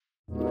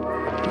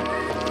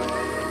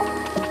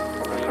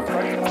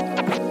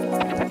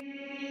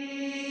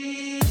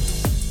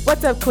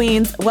What's up,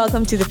 queens?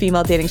 Welcome to the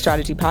Female Dating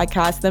Strategy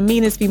Podcast, the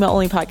meanest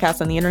female-only podcast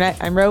on the internet.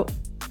 I'm Ro.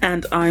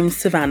 And I'm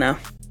Savannah.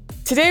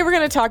 Today, we're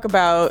going to talk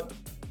about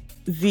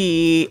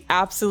the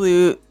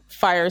absolute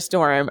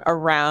firestorm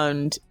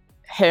around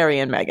Harry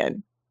and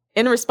Meghan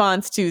in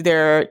response to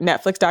their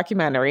Netflix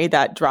documentary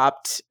that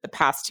dropped the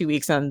past 2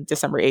 weeks on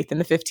December 8th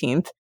and the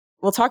 15th.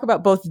 We'll talk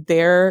about both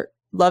their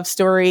love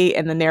story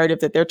and the narrative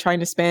that they're trying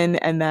to spin,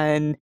 and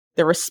then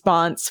the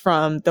response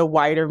from the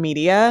wider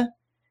media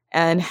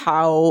and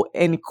how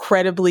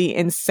incredibly,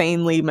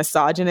 insanely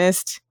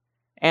misogynist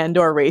and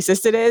or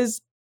racist it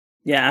is.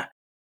 Yeah.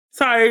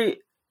 So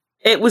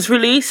it was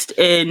released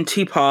in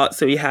 2 parts.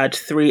 So we had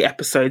 3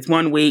 episodes,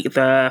 1 week,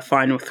 the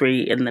final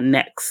 3 in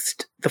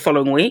the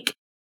following week.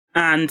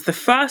 And the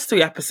first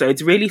 3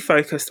 episodes really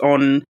focused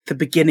on the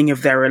beginning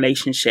of their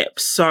relationship.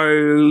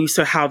 So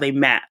how they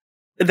met.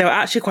 They were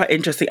actually quite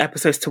interesting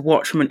episodes to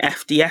watch from an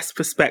FDS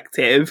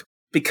perspective,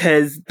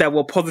 because there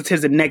were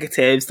positives and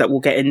negatives that we'll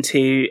get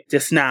into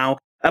just now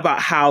about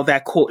how their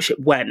courtship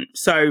went.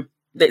 So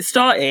it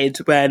started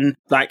when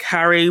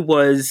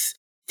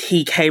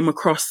he came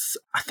across,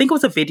 I think it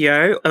was a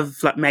video of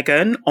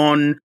Meghan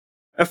on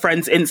a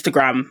friend's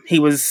Instagram. He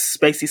was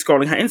basically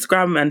scrolling her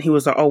Instagram and he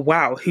was like, oh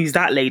wow, who's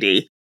that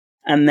lady?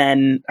 And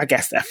then I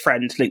guess their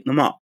friend linked them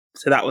up.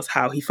 So that was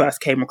how he first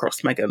came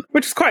across Meghan,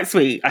 which is quite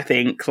sweet, I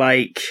think.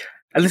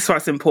 And this is why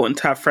it's important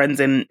to have friends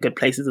in good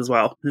places as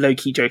well.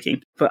 Low-key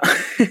joking. But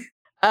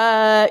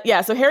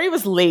so Harry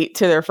was late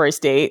to their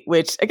first date,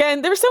 which,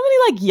 again, there were so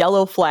many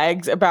yellow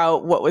flags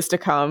about what was to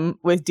come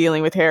with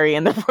dealing with Harry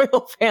and the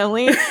royal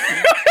family.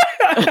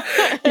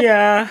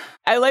 Yeah.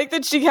 I like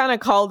that she kind of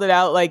called it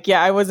out,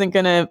 I wasn't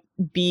going to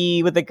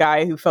be with a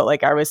guy who felt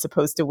like I was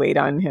supposed to wait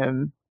on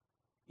him,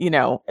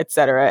 et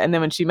cetera. And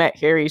then when she met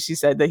Harry, she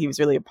said that he was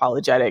really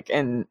apologetic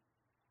and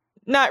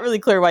not really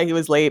clear why he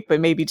was late,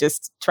 but maybe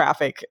just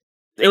traffic.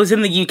 It was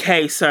in the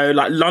UK, so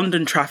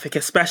London traffic,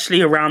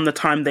 especially around the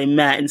time they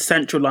met in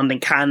central London,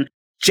 can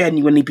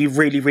genuinely be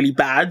really, really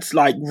bad,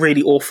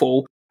 really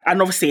awful.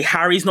 And obviously,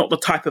 Harry's not the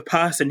type of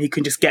person who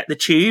can just get the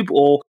tube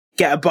or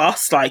get a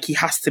bus. He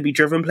has to be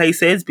driven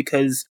places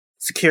because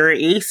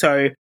security.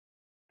 So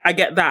I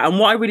get that. And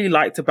what I really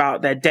liked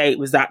about their date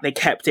was that they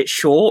kept it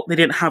short. They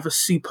didn't have a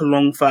super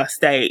long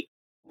first date,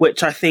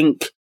 which I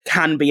think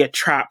can be a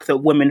trap that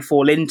women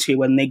fall into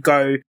when they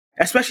go,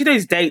 especially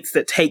those dates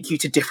that take you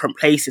to different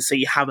places. So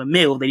you have a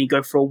meal, then you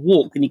go for a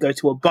walk, then you go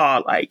to a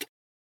bar.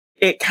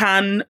 It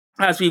can,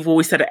 as we've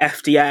always said at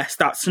FDS,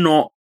 that's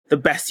not the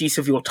best use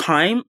of your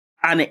time.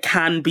 And it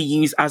can be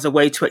used as a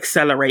way to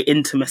accelerate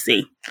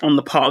intimacy on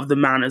the part of the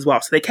man as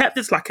well. So they kept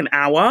this an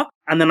hour.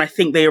 And then I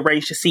think they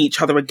arranged to see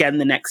each other again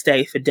the next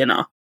day for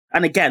dinner.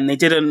 And again, I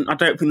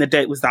don't think the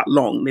date was that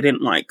long. They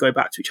didn't go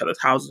back to each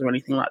other's houses or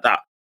anything like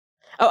that.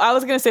 Oh, I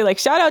was going to say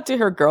shout out to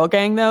her girl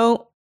gang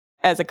though,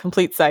 as a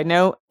complete side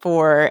note,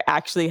 for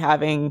actually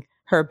having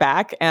her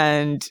back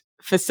and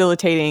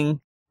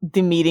facilitating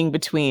the meeting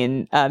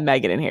between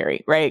Meghan and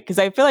Harry, right? Because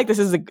I feel like this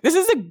is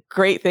a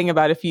great thing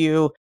about if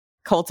you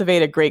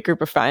cultivate a great group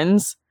of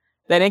friends,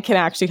 then it can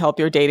actually help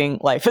your dating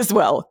life as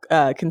well,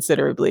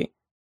 considerably.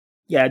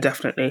 Yeah,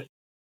 definitely.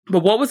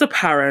 But what was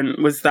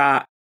apparent was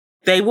that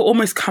they were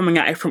almost coming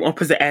at it from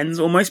opposite ends,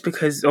 almost,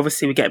 because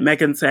obviously we get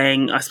Meghan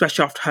saying,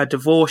 especially after her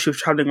divorce, she was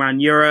traveling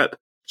around Europe,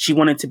 she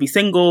wanted to be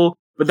single.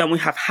 But then we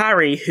have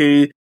Harry,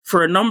 who,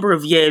 for a number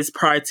of years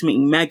prior to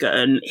meeting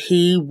Meghan,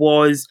 he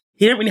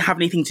didn't really have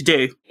anything to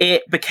do.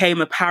 It became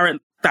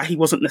apparent that he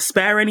wasn't the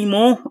spare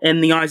anymore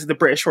in the eyes of the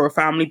British royal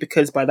family,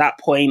 because by that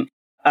point,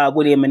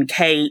 William and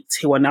Kate,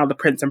 who are now the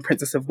Prince and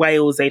Princess of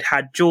Wales, they'd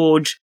had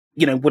George,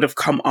 would have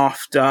come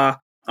after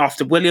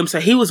William. So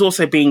he was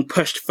also being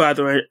pushed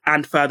further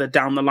and further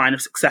down the line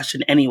of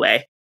succession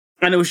anyway.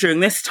 And it was during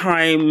this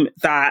time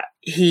that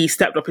he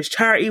stepped up his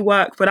charity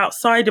work. But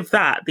outside of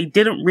that, they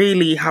didn't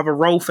really have a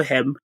role for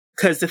him.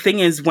 Because the thing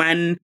is,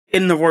 when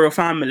in the royal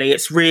family,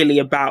 it's really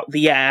about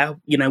the heir,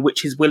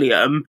 which is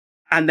William.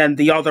 And then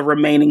the other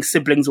remaining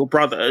siblings or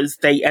brothers,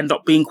 they end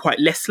up being quite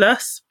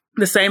listless.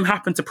 The same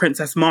happened to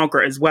Princess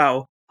Margaret as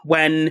well.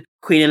 When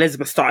Queen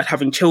Elizabeth started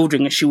having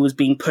children and she was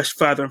being pushed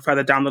further and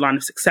further down the line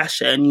of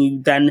succession,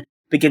 you then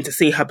begin to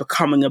see her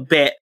becoming a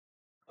bit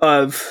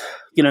of,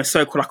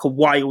 so-called a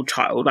wild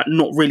child,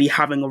 not really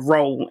having a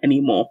role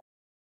anymore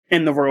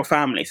in the royal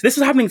family. So this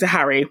was happening to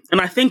Harry.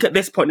 And I think at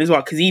this point as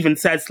well, because he even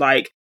says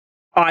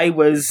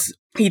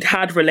he'd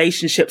had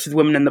relationships with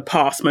women in the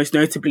past, most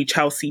notably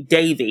Chelsea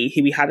Davy,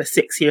 who he had a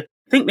 6-year,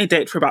 I think they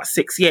dated for about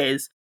 6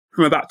 years,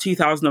 from about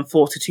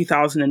 2004 to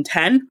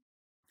 2010.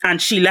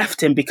 And she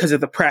left him because of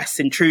the press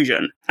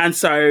intrusion. And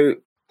so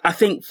I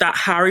think that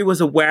Harry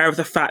was aware of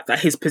the fact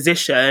that his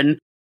position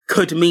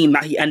could mean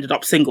that he ended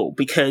up single,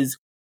 because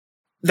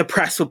the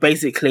press would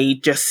basically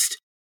just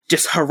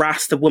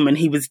harass the woman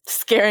he was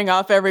scaring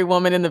off every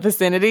woman in the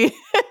vicinity.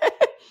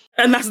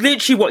 And that's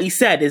literally what he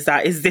said, is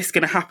this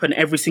going to happen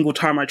every single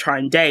time I try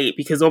and date?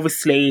 Because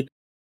obviously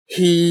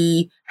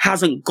he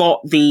hasn't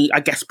got the,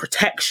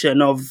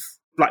 protection of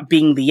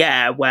being the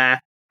heir, where,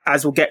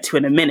 as we'll get to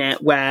in a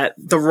minute, where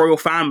the royal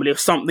family,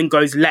 if something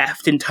goes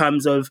left in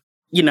terms of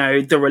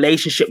the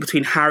relationship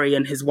between Harry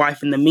and his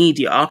wife in the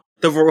media,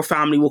 the royal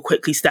family will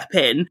quickly step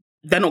in.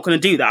 They're not going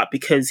to do that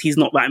because he's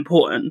not that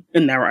important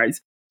in their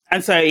eyes.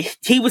 And so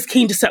he was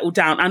keen to settle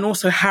down, and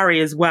also Harry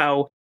as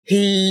well.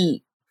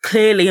 He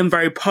clearly and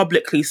very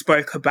publicly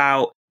spoke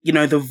about,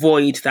 the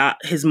void that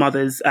his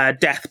mother's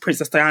death,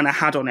 Princess Diana,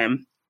 had on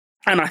him.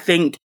 And I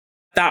think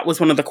that was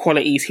one of the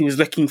qualities he was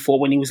looking for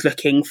when he was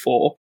looking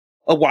for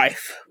a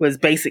wife, was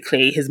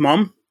basically his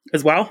mom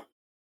as well.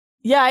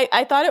 Yeah,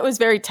 I thought it was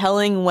very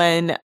telling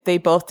when they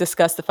both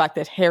discussed the fact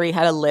that Harry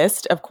had a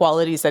list of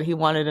qualities that he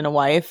wanted in a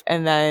wife.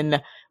 And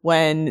then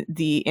when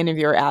the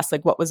interviewer asked,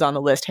 like, what was on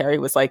the list, Harry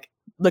was like,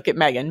 look at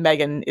Meghan.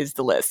 Meghan is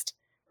the list,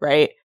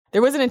 right?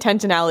 There was an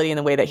intentionality in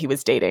the way that he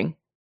was dating.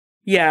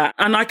 Yeah,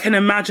 and I can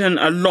imagine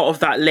a lot of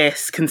that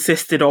list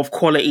consisted of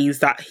qualities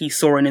that he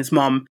saw in his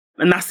mum.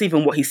 And that's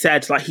even what he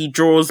said. Like, he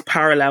draws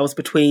parallels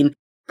between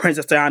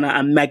Princess Diana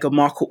and Meghan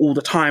Markle all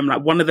the time.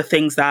 Like, one of the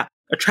things that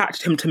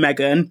attracted him to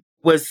Meghan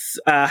was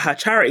her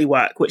charity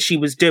work, which she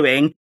was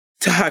doing,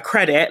 to her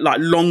credit, like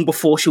long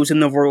before she was in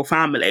the royal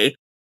family.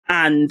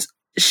 And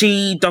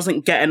she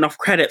doesn't get enough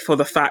credit for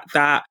the fact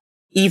that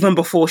even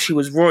before she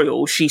was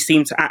royal, she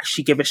seemed to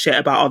actually give a shit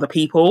about other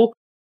people.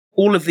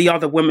 All of the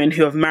other women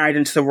who have married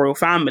into the royal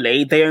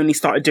family, they only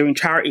started doing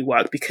charity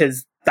work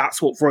because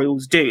that's what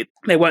royals do.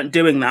 They weren't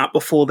doing that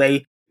before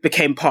they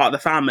became part of the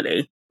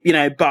family,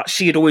 but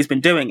she had always been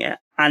doing it,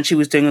 and she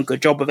was doing a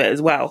good job of it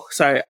as well.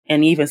 So,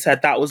 and he even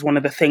said that was one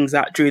of the things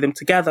that drew them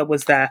together,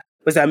 was their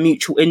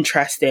mutual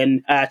interest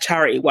in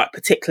charity work,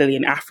 particularly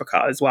in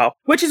Africa as well,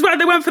 which is where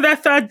they went for their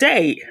third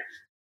date.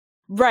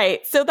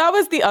 Right. So that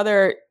was the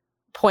other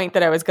point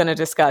that I was going to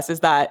discuss,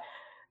 is that,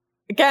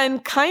 again,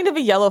 kind of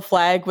a yellow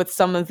flag with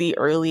some of the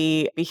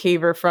early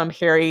behavior from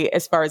Harry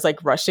as far as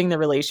like rushing the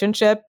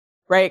relationship,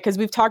 right? Because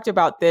we've talked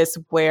about this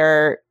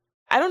where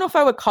I don't know if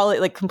I would call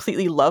it like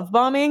completely love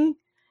bombing,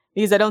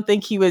 because I don't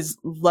think he was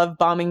love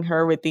bombing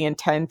her with the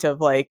intent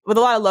of like, with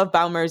a lot of love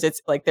bombers, it's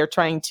like they're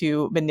trying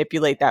to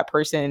manipulate that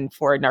person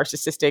for a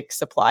narcissistic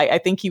supply. I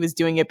think he was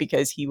doing it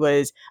because he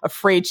was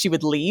afraid she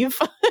would leave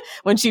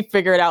when she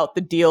figured out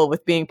the deal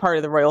with being part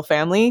of the royal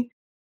family.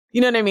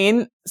 You know what I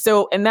mean?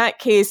 So in that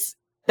case,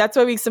 that's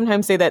why we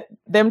sometimes say that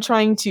them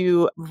trying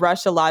to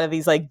rush a lot of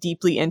these like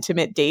deeply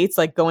intimate dates,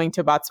 like going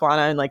to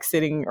Botswana and like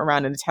sitting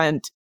around in a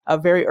tent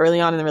very early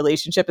on in the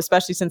relationship,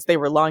 especially since they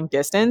were long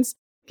distance,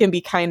 can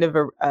be kind of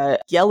a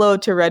yellow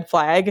to red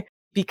flag,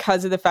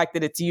 because of the fact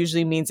that it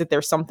usually means that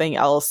there's something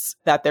else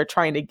that they're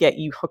trying to get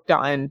you hooked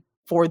on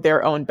for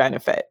their own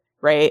benefit,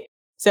 right?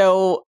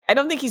 So I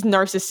don't think he's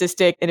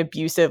narcissistic and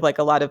abusive like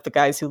a lot of the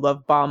guys who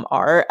love bomb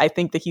are. I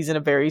think that he's in a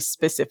very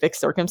specific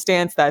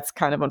circumstance that's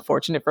kind of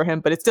unfortunate for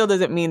him, but it still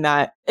doesn't mean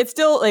that it's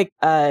still like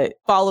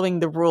following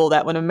the rule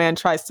that when a man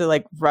tries to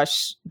like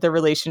rush the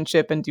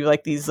relationship and do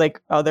like these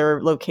like other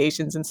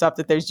locations and stuff,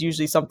 that there's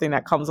usually something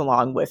that comes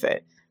along with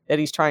it that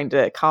he's trying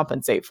to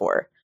compensate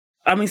for.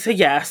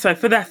 So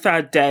for their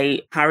third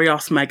date, Harry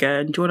asked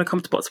Meghan, do you want to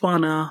come to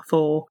Botswana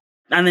for?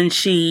 And then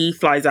she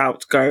flies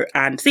out to go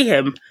and see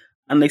him.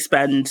 And they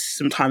spend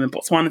some time in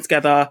Botswana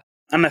together.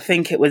 And I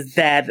think it was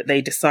there that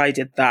they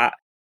decided that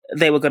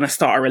they were going to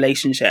start a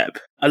relationship,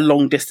 a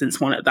long distance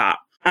one at that.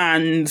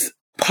 And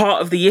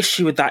part of the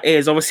issue with that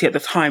is, obviously at the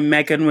time,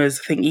 Meghan was,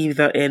 I think,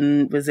 either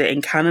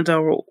in Canada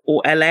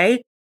or LA?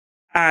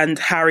 And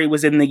Harry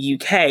was in the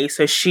UK.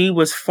 So she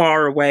was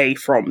far away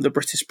from the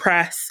British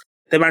press.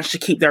 They managed to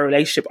keep their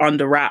relationship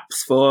under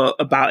wraps for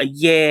about a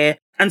year.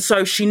 And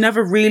so she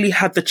never really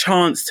had the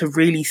chance to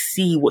really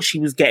see what she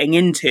was getting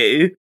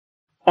into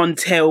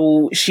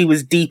until she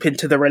was deep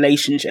into the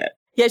relationship.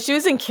 Yeah, she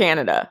was in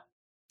Canada.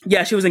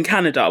 Yeah, she was in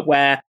Canada,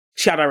 where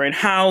she had her own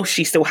house.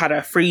 She still had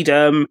her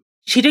freedom.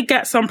 She did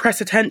get some press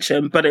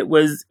attention, but it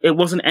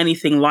wasn't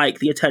anything like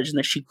the attention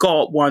that she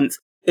got once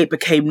it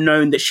became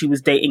known that she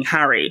was dating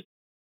Harry.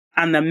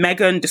 And then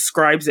Meghan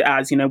describes it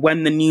as,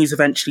 when the news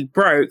eventually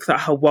broke,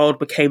 that her world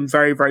became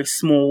very, very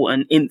small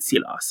and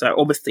insular. So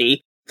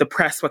obviously the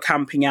press were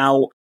camping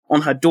out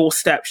on her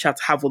doorstep. She had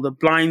to have all the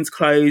blinds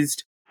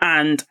closed.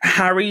 And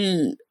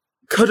Harry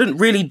couldn't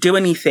really do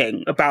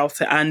anything about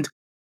it. And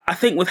I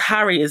think with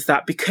Harry is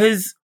that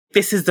because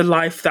this is the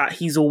life that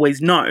he's always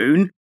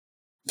known,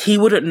 he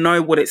wouldn't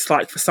know what it's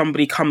like for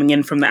somebody coming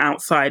in from the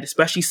outside,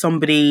 especially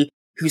somebody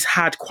who's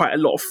had quite a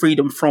lot of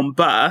freedom from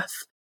birth,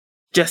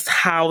 just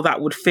how that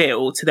would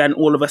feel to then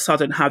all of a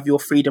sudden have your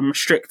freedom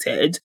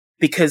restricted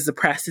because the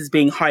press is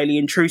being highly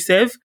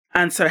intrusive.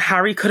 And so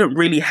Harry couldn't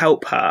really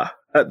help her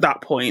at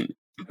that point,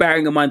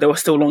 bearing in mind they were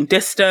still long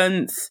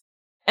distance.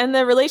 And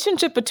the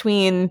relationship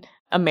between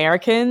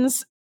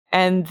Americans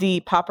and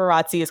the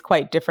paparazzi is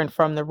quite different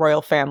from the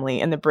royal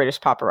family and the British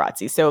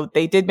paparazzi. So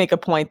they did make a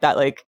point that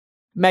like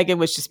Meghan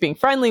was just being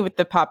friendly with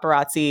the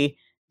paparazzi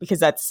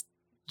because that's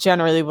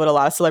generally what a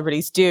lot of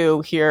celebrities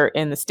do here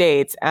in the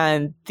States.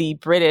 And the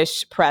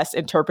British press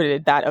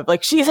interpreted that of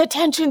like, she's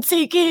attention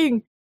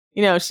seeking,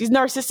 she's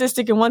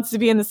narcissistic and wants to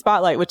be in the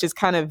spotlight, which is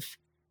kind of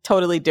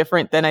totally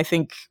different than I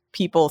think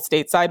people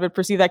stateside would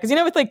perceive that.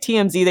 Because, with like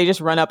TMZ, they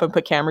just run up and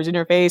put cameras in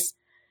your face.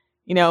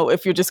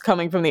 if you're just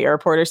coming from the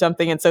airport or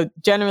something. And so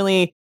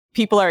generally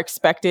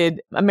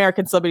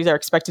American celebrities are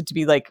expected to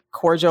be like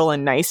cordial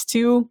and nice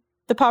to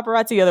the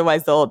paparazzi.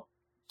 Otherwise they'll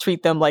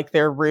treat them like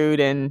they're rude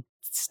and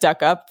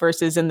stuck up,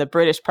 versus in the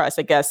British press,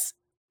 I guess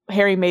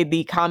Harry made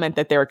the comment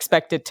that they're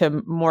expected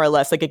to more or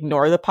less like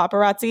ignore the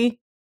paparazzi.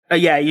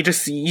 Yeah, you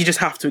just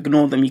have to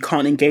ignore them. You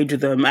can't engage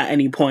with them at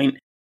any point.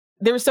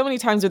 There were so many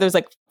times where there's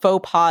like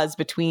faux pas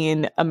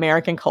between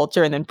American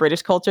culture and then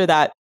British culture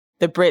that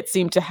the Brits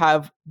seem to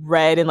have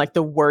read in like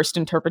the worst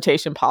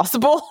interpretation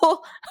possible.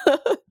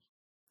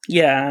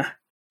 Yeah.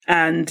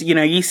 And,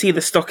 you see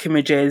the stock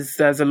images.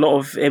 There's a lot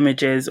of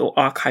images or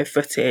archive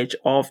footage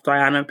of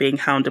Diana being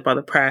hounded by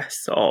the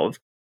press, of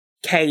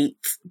Kate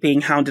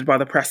being hounded by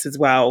the press as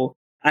well.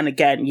 And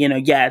again,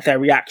 their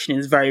reaction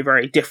is very,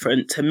 very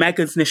different to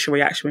Meghan's initial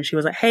reaction when she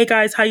was like, hey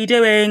guys, how you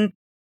doing?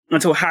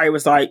 Until Harry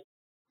was like,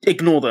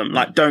 ignore them,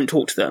 like, don't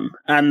talk to them.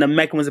 And then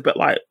Meghan was a bit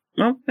like,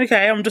 well,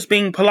 okay, I'm just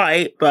being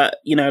polite. But,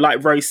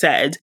 like Rose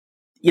said,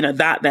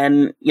 that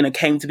then,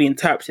 came to be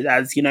interpreted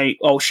as,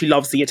 oh, she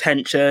loves the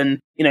attention,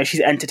 she's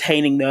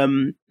entertaining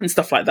them and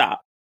stuff like that.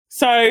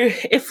 So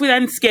if we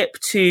then skip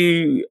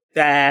to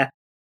their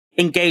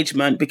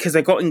engagement, because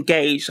they got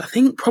engaged, I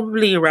think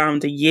probably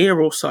around a year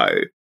or so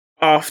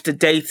after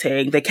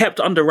dating. They kept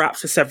under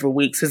wraps for several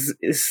weeks,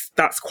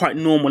 that's quite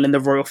normal in the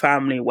royal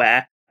family,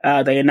 where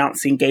they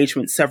announce the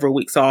engagement several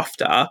weeks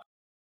after.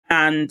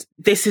 And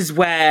this is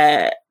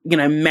where,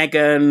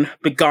 Meghan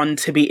begun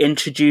to be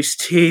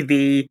introduced to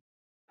the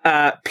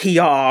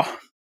PR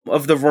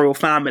of the royal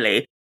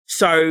family.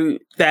 So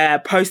their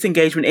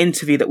post-engagement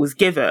interview that was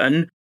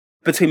given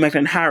between Meghan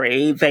and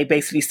Harry, they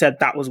basically said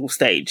that was all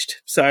staged.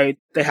 So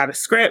they had a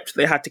script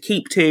they had to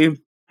keep to,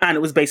 and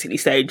it was basically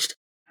staged.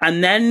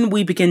 And then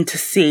we begin to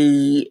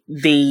see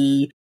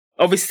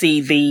obviously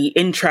the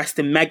interest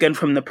in Meghan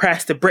from the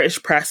press, the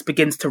British press,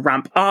 begins to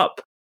ramp up.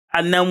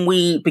 And then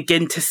we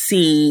begin to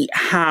see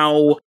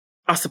how,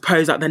 I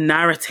suppose, like the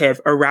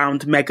narrative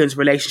around Meghan's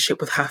relationship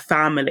with her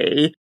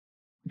family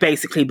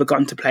basically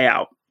begun to play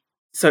out.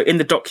 So in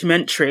the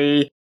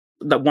documentary,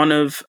 that one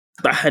of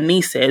her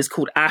nieces,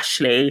 called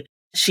Ashley,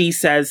 she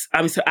says,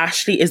 so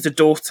Ashley is the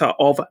daughter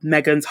of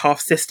Meghan's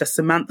half-sister,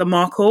 Samantha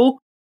Markle.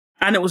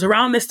 And it was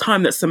around this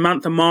time that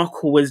Samantha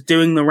Markle was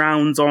doing the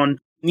rounds on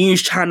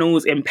news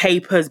channels, in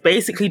papers,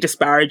 basically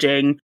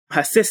disparaging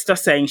her sister,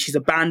 saying she's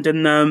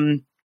abandoned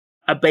them,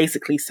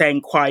 basically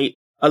saying quite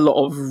a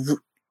lot of,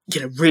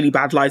 really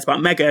bad lies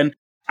about Meghan.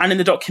 And in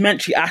the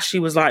documentary, Ashley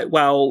was like,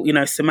 well,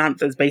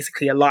 Samantha's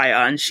basically a liar.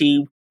 And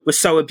she was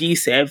so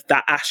abusive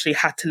that Ashley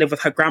had to live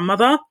with her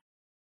grandmother.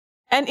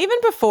 And even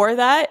before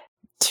that,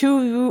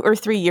 2 or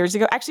 3 years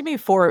ago, actually maybe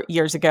 4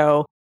 years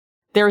ago,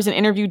 there was an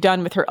interview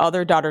done with her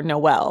other daughter,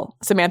 Noelle,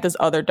 Samantha's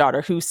other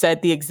daughter, who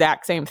said the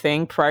exact same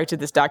thing prior to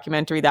this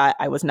documentary, that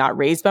I was not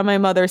raised by my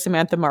mother,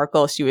 Samantha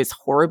Markle. She was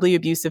horribly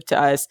abusive to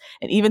us.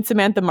 And even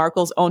Samantha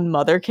Markle's own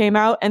mother came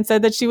out and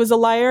said that she was a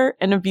liar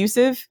and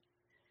abusive.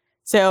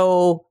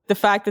 So the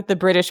fact that the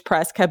British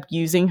press kept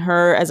using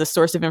her as a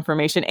source of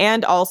information,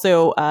 and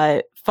also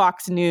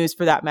Fox News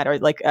for that matter,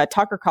 like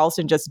Tucker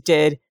Carlson just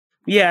did.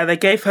 Yeah, they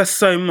gave her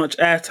so much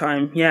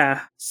airtime.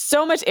 Yeah.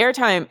 So much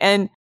airtime.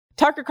 And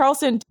Tucker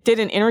Carlson did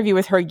an interview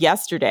with her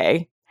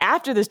yesterday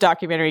after this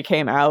documentary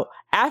came out,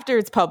 after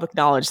it's public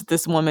knowledge that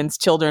this woman's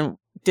children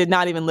did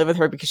not even live with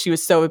her because she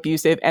was so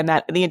abusive, and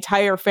that the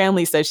entire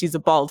family says she's a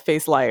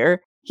bald-faced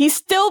liar. He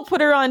still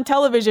put her on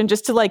television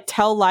just to like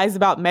tell lies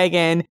about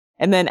Meghan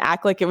and then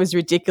act like it was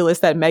ridiculous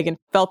that Meghan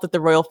felt that the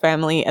royal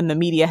family and the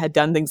media had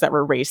done things that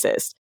were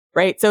racist,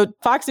 right? So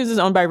Fox News is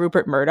owned by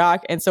Rupert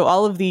Murdoch. And so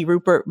all of the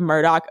Rupert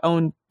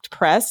Murdoch-owned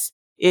press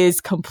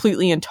is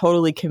completely and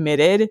totally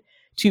committed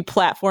to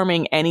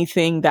platforming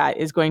anything that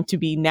is going to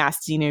be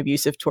nasty and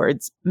abusive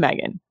towards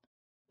Meghan.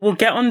 We'll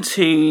get on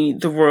to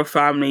the royal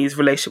family's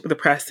relationship with the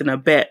press in a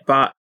bit,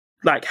 but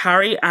like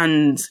Harry,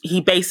 and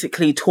he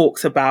basically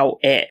talks about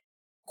it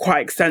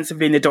quite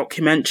extensively in the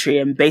documentary,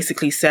 and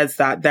basically says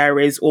that there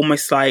is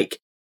almost like,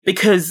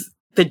 because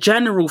the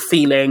general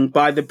feeling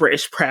by the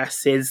British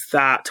press is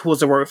that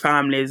towards the royal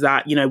family is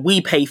that, we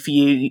pay for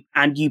you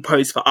and you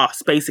pose for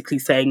us, basically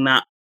saying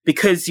that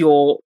because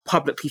you're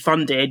publicly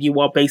funded, you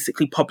are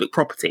basically public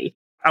property,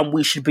 and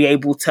we should be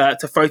able to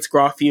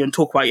photograph you and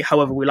talk about you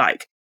however we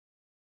like.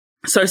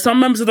 So some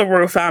members of the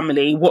royal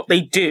family, what they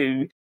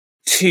do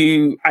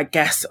to, I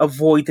guess,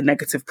 avoid the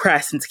negative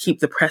press and to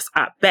keep the press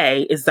at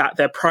bay is that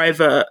they're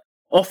private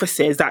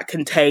offices that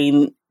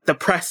contain the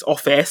press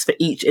office for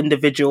each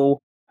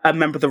individual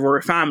member of the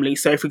royal family.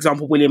 So, for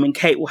example, William and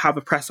Kate will have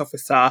a press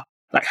officer,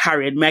 like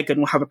Harry and Meghan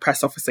will have a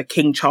press officer,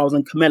 King Charles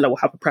and Camilla will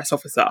have a press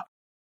officer.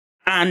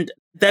 And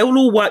they will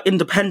all work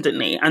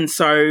independently. And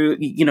so,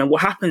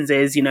 what happens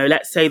is,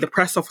 let's say the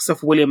press officer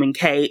for William and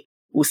Kate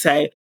will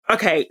say,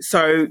 okay,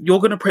 so you're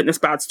going to print this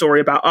bad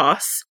story about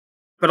us,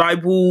 but I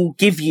will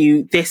give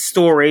you this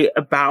story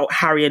about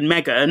Harry and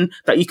Meghan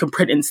that you can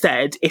print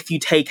instead if you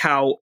take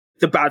out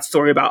the bad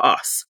story about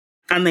us.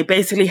 And they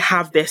basically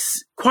have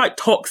this quite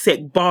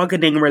toxic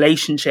bargaining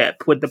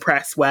relationship with the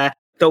press where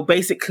they'll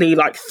basically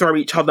like throw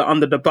each other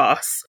under the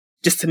bus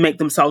just to make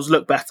themselves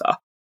look better.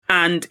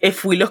 And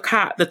if we look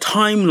at the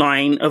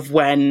timeline of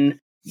when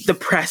the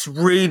press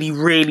really,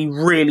 really,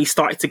 really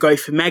started to go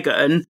for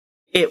Meghan,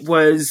 it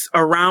was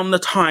around the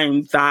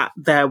time that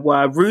there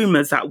were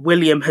rumours that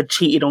William had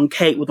cheated on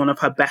Kate with one of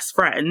her best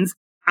friends.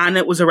 And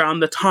it was around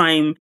the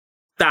time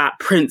that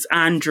Prince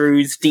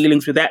Andrew's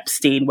dealings with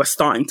Epstein were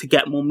starting to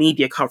get more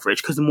media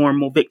coverage because more and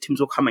more victims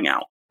were coming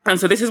out. And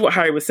so this is what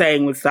Harry was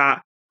saying, was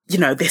that,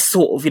 this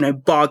sort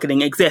of,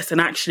 bargaining exists. And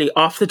actually,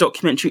 after the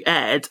documentary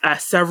aired,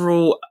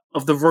 several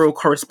of the royal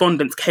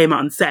correspondents came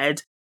out and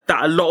said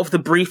that a lot of the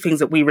briefings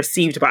that we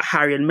received about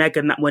Harry and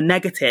Meghan that were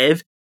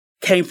negative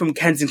came from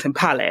Kensington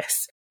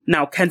Palace.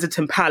 Now,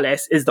 Kensington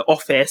Palace is the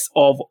office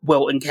of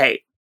Will and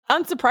Kate.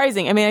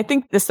 Unsurprising. I mean, I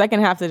think the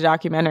second half of the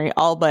documentary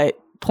all but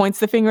points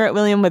the finger at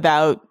William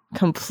without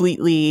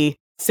completely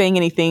saying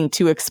anything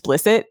too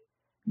explicit.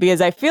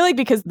 Because I feel like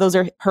because those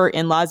are her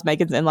in-laws,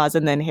 Meghan's in-laws,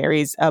 and then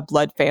Harry's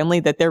blood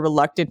family, that they're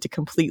reluctant to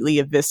completely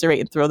eviscerate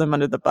and throw them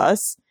under the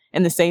bus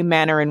in the same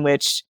manner in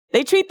which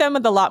they treat them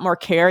with a lot more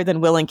care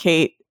than Will and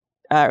Kate,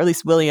 or at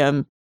least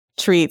William,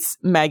 treats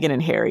Meghan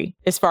and Harry,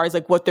 as far as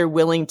like what they're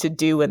willing to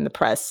do in the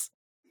press.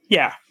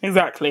 Yeah,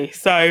 exactly.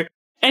 So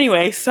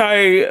anyway,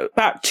 so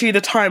back to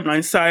the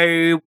timeline.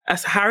 So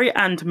as Harry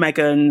and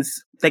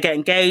Meghan's, they get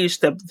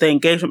engaged, the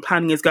engagement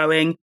planning is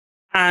going,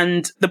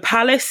 and the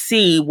palace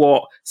see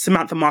what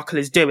Samantha Markle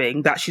is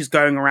doing, that she's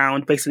going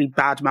around basically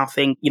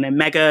bad-mouthing,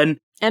 Meghan.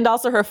 And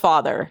also her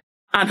father.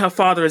 And her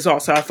father as well.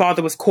 So her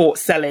father was caught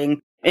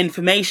selling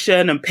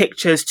information and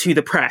pictures to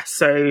the press.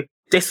 So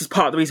this was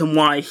part of the reason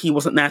why he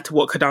wasn't there to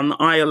walk her down the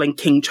aisle and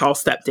King Charles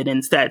stepped in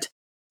instead.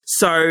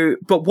 So,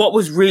 but what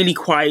was really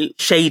quite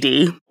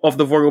shady of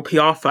the royal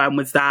PR firm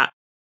was that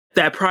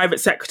their private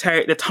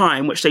secretary at the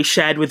time, which they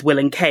shared with Will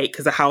and Kate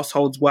because the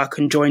households were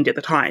conjoined at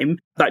the time,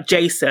 that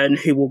Jason,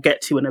 who we'll get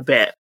to in a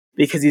bit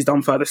because he's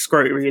done further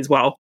scrutiny as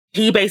well,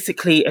 he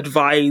basically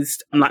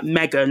advised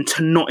Meghan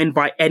to not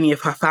invite any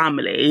of her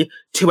family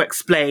to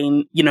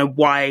explain,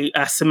 why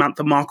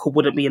Samantha Markle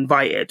wouldn't be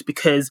invited.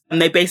 And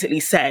they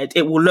basically said,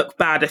 it will look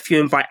bad if you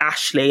invite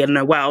Ashley and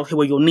Noelle, who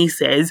are your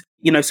nieces,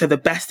 so the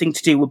best thing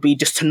to do would be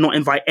just to not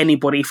invite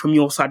anybody from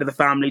your side of the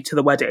family to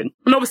the wedding.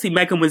 And obviously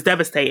Meghan was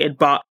devastated,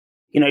 but,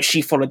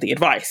 she followed the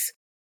advice.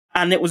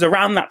 And it was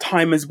around that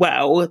time as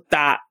well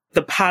that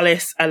the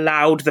palace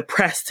allowed the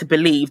press to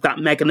believe that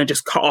Meghan had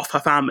just cut off her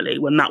family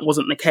when that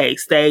wasn't the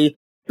case. They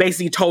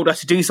basically told her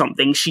to do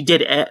something. She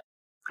did it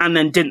and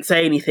then didn't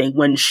say anything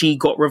when she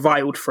got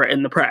reviled for it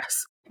in the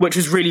press, which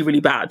was really, really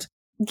bad.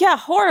 Yeah,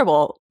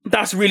 horrible.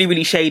 That's really,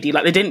 really shady.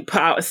 They didn't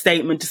put out a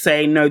statement to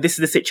say, no, this is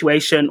the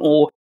situation,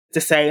 or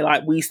to say,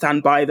 we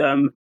stand by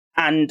them.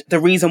 And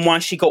the reason why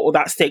she got all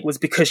that stick was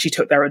because she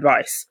took their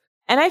advice.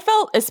 And I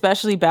felt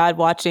especially bad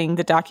watching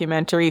the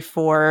documentary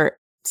for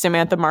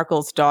Samantha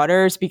Markle's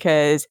daughters,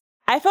 because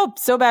I felt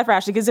so bad for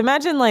Ashley. Because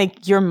imagine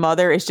your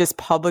mother is just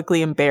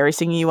publicly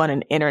embarrassing you on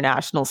an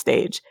international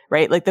stage,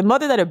 right? The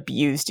mother that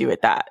abused you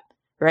at that,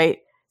 right?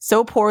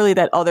 So poorly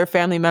that other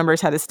family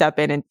members had to step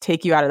in and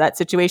take you out of that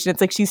situation.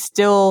 It's she's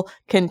still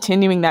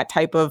continuing that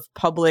type of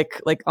public,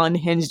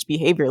 unhinged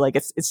behavior.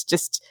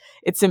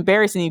 It's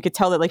embarrassing. You could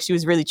tell that she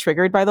was really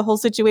triggered by the whole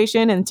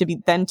situation, and to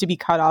be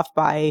cut off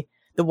by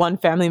the one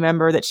family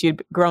member that she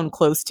had grown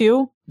close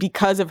to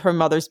because of her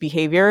mother's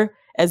behavior,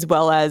 as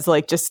well as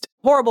just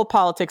horrible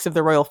politics of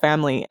the royal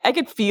family. I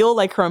could feel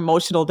her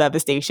emotional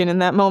devastation in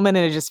that moment,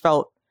 and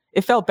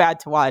it felt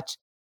bad to watch.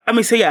 I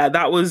mean, so yeah,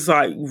 that was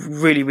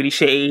really, really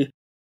shitty.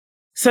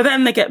 So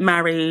then they get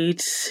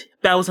married,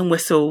 bells and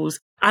whistles,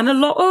 and a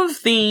lot of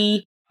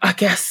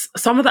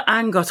some of the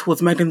anger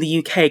towards Meghan in the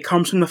UK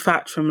comes from the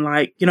fact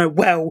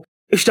well,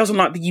 if she doesn't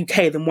like the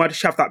UK, then why does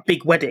she have that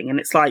big wedding? And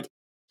it's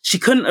she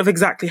couldn't have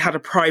exactly had a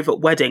private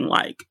wedding,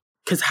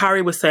 because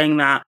Harry was saying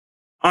that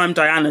I'm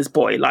Diana's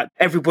boy,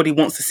 everybody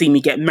wants to see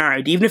me get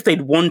married. Even if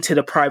they'd wanted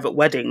a private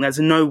wedding, there's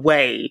no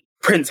way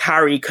Prince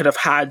Harry could have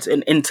had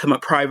an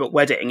intimate private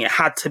wedding. It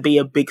had to be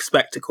a big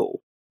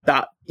spectacle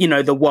that,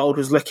 the world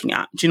was looking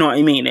at. Do you know what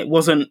I mean? It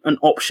wasn't an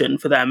option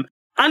for them.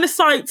 And it's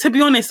to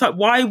be honest,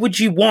 why would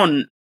you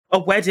want a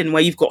wedding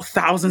where you've got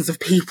thousands of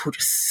people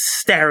just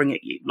staring at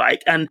you?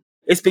 And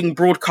it's being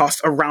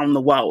broadcast around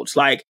the world.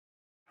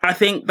 I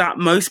think that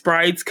most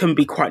brides can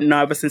be quite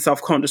nervous and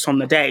self-conscious on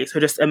the day. So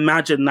just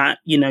imagine that,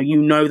 you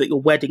know that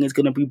your wedding is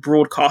going to be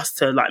broadcast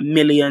to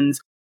millions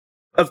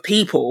of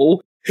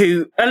people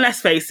who, and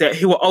let's face it,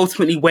 who are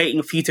ultimately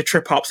waiting for you to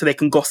trip up so they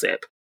can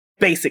gossip,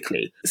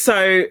 basically.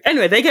 So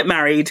anyway, they get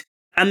married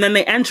and then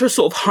they enter a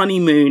sort of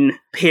honeymoon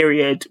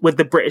period with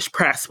the British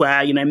press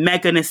where,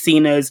 Meghan is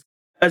seen as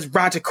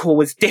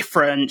radical, as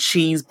different.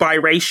 She's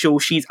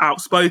biracial. She's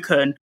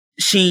outspoken.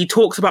 She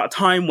talks about a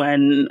time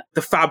when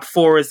the Fab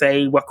Four, as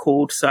they were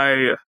called,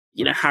 so,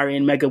 Harry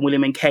and Meghan,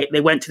 William and Kate,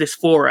 they went to this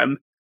forum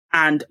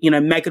and,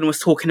 Meghan was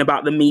talking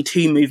about the Me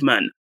Too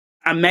movement.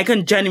 And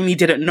Meghan genuinely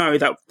didn't know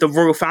that the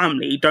royal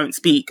family don't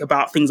speak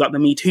about things like the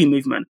Me Too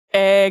movement.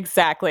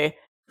 Exactly.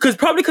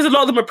 Probably because a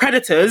lot of them are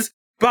predators,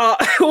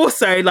 but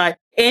also,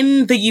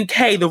 in the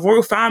UK, the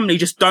royal family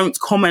just don't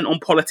comment on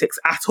politics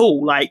at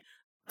all.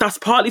 that's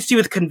partly to do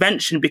with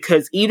convention,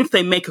 because even if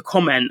they make a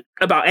comment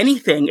about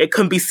anything, it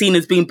can be seen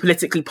as being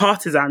politically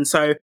partisan.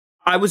 So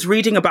I was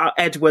reading about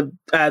Edward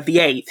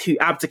VIII, who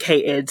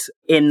abdicated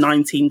in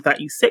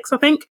 1936, I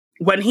think.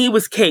 When he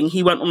was king,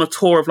 he went on a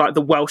tour of like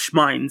the Welsh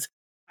mines,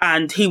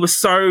 and he was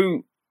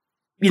so,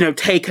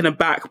 taken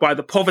aback by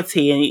the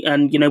poverty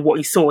and what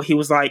he saw. He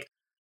was like,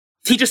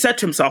 he just said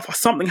to himself,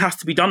 something has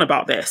to be done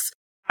about this.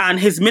 And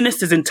his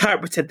ministers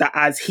interpreted that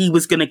as he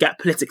was going to get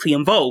politically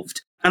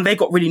involved. And they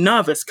got really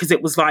nervous because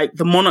it was like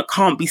the monarch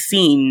can't be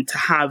seen to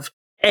have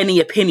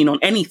any opinion on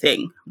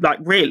anything, like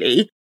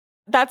really.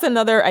 That's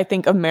another, I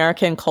think,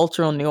 American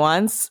cultural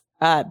nuance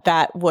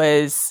that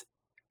was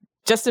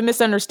just a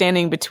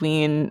misunderstanding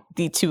between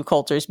the two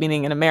cultures,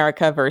 meaning in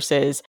America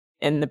versus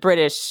in the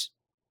British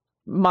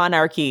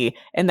monarchy,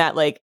 and that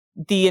like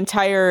the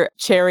entire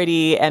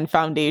charity and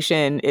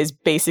foundation is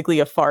basically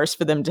a farce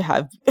for them to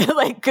have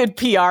like good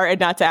PR and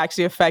not to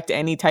actually affect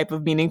any type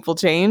of meaningful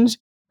change,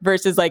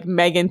 versus like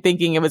Meghan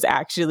thinking it was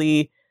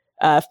actually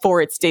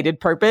for its stated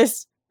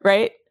purpose,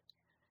 right?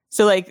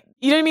 So like,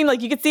 you know what I mean?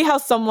 Like you could see how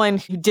someone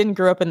who didn't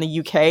grow up in the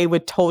UK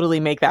would totally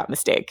make that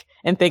mistake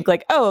and think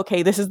like, oh,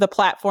 okay, this is the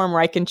platform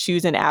where I can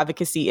choose an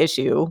advocacy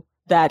issue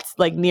that's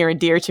like near and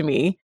dear to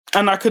me.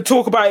 And I could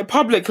talk about it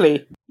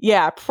publicly.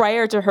 Yeah,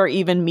 prior to her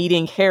even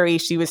meeting Harry,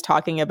 she was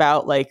talking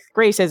about like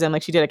racism,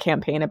 like she did a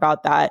campaign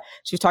about that.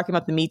 She was talking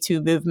about the Me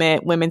Too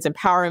movement, women's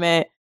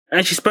empowerment.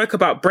 And she spoke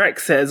about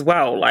Brexit as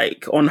well,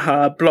 like on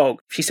her blog.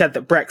 She said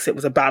that Brexit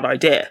was a bad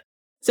idea.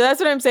 So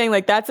that's what I'm saying.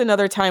 Like, that's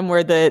another time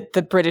where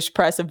the British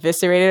press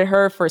eviscerated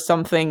her for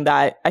something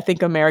that I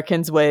think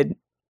Americans would,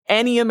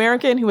 any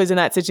American who was in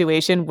that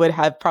situation would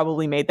have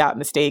probably made that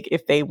mistake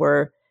if they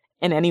were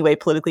in any way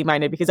politically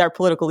minded, because our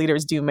political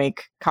leaders do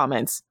make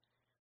comments.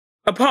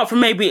 Apart from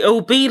maybe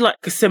it'll be like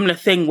a similar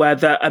thing where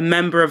a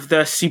member of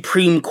the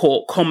Supreme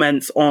Court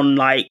comments on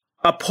like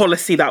a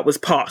policy that was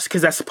passed,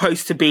 because they're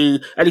supposed to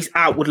be at least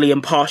outwardly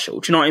impartial.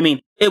 Do you know what I mean?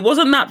 It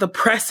wasn't that the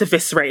press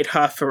eviscerated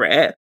her for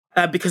it.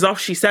 Because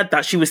after she said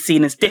that, she was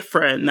seen as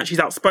different, that she's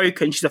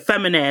outspoken, she's a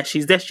feminist,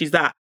 she's this, she's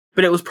that.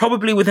 But it was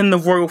probably within the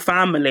royal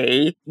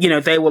family,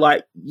 they were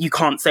like, you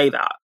can't say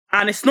that.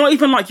 And it's not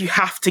even like you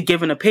have to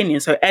give an opinion.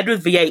 So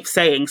Edward VIII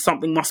saying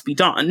something must be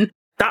done,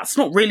 that's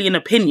not really an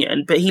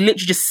opinion, but he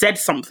literally just said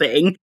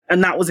something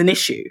and that was an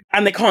issue.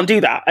 And they can't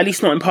do that, at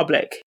least not in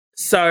public.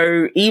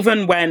 So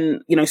even when,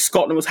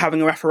 Scotland was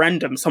having a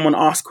referendum, someone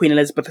asked Queen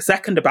Elizabeth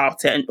II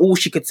about it, and all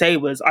she could say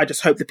was, I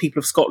just hope the people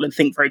of Scotland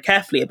think very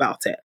carefully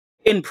about it.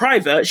 In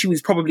private, she was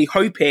probably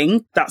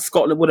hoping that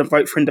Scotland wouldn't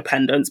vote for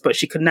independence, but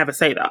she could never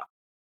say that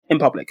in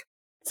public.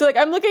 So like,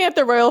 I'm looking at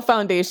the Royal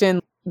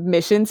Foundation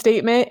mission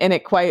statement, and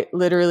it quite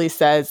literally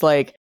says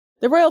like,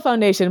 the Royal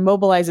Foundation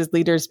mobilizes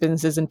leaders,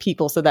 businesses, and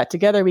people so that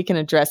together we can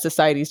address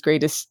society's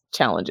greatest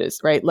challenges,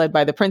 right? Led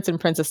by the Prince and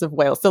Princess of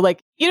Wales. So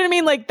like, you know what I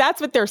mean? Like, that's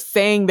what they're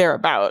saying they're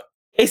about.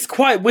 It's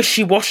quite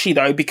wishy-washy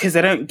though, because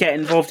they don't get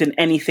involved in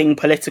anything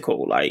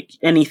political, like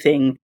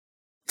anything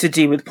to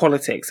do with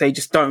politics. They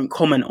just don't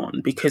comment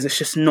on, because it's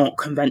just not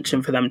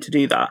convention for them to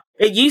do that.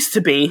 It used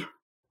to be.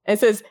 It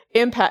says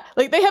impact,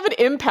 like they have an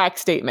impact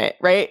statement,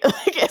 right?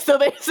 Like, so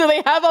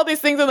they have all these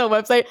things on the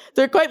website.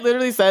 So it quite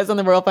literally says on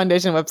the Royal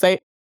Foundation website,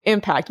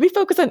 impact. We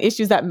focus on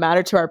issues that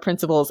matter to our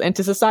principles and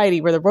to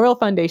society where the Royal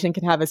Foundation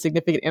can have a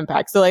significant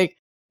impact. So like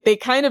they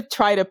kind of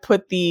try to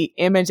put the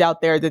image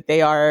out there that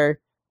they are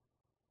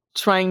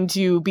trying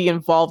to be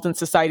involved in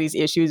society's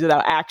issues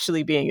without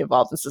actually being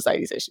involved in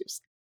society's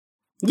issues.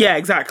 Yeah,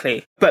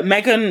 exactly. But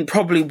Meghan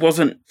probably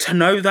wasn't to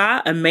know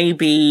that, and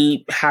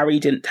maybe Harry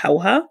didn't tell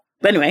her.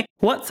 But anyway.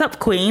 What's up,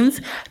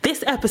 Queens?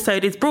 This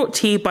episode is brought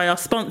to you by our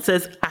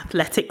sponsors,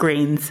 Athletic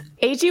Greens.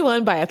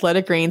 AG1 by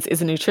Athletic Greens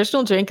is a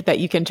nutritional drink that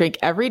you can drink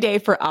every day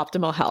for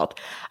optimal health.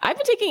 I've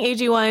been taking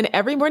AG1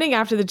 every morning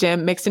after the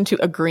gym, mixed into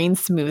a green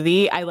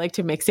smoothie. I like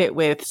to mix it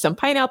with some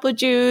pineapple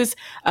juice,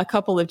 a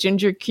couple of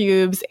ginger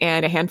cubes,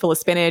 and a handful of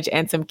spinach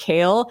and some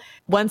kale.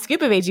 1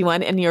 scoop of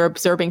AG1 and you're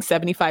absorbing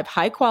 75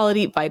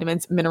 high-quality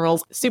vitamins,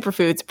 minerals,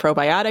 superfoods,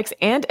 probiotics,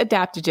 and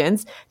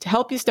adaptogens to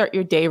help you start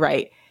your day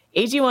right.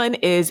 AG1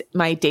 is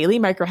my daily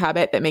micro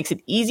habit that makes it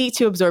easy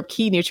to absorb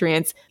key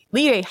nutrients,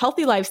 lead a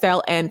healthy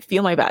lifestyle, and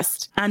feel my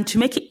best. And to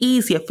make it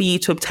easier for you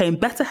to obtain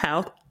better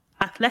health,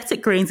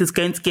 Athletic Greens is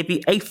going to give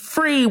you a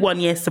free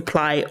 1-year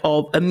supply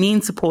of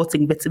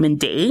immune-supporting vitamin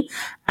D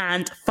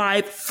and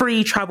 5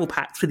 free travel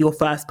packs with your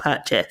first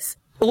purchase.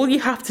 All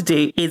you have to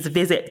do is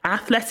visit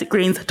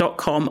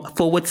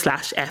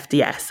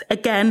athleticgreens.com/FDS.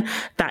 Again,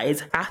 that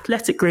is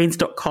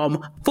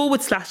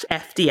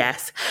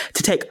athleticgreens.com/FDS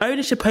to take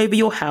ownership over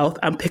your health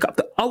and pick up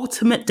the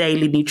ultimate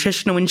daily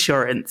nutritional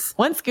insurance.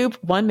 1 scoop,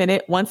 1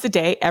 minute, once a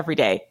day, every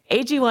day.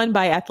 AG1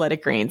 by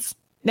Athletic Greens.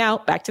 Now,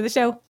 back to the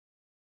show.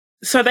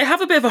 So they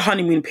have a bit of a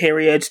honeymoon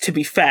period, to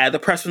be fair. The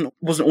press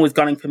wasn't always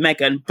gunning for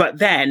Meghan, but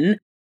then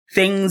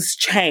things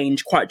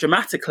change quite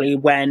dramatically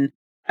when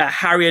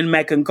Harry and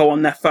Meghan go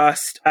on their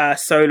first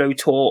solo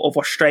tour of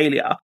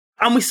Australia.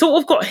 And we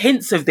sort of got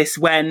hints of this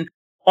when,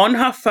 on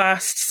her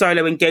first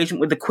solo engagement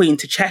with the Queen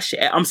to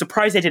Cheshire, I'm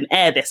surprised they didn't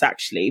air this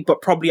actually,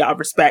 but probably out of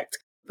respect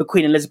for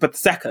Queen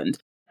Elizabeth II,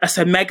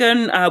 So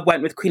Meghan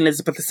went with Queen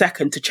Elizabeth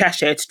II to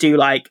Cheshire to do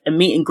like a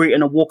meet and greet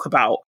and a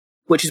walkabout,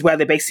 which is where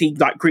they basically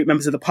like greet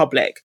members of the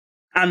public.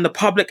 And the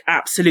public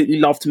absolutely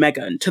loved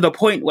Meghan, to the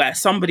point where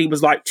somebody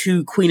was like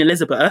to Queen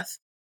Elizabeth,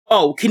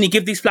 "Oh, can you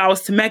give these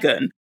flowers to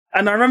Meghan?"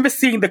 And I remember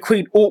seeing the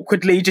Queen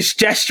awkwardly just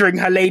gesturing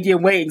her lady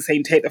in waiting,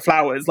 saying, "Take the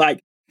flowers." Like,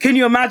 can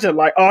you imagine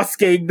like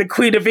asking the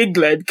Queen of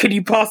England, "Can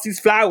you pass these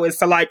flowers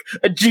to like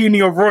a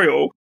junior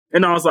royal?"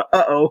 And I was like,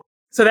 uh-oh.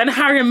 So then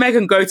Harry and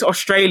Meghan go to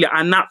Australia,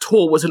 and that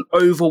tour was an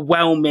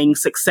overwhelming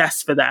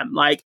success for them.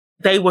 Like,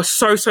 they were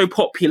so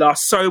popular,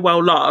 so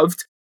well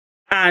loved.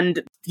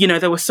 And, you know,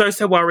 they were so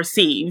well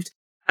received.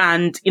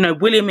 And, you know,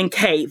 William and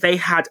Kate, they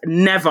had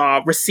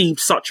never received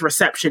such a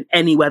reception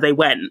anywhere they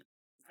went.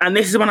 And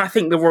this is when I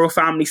think the royal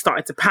family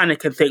started to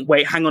panic and think,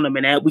 wait, hang on a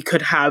minute, we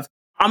could have,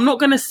 I'm not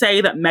going to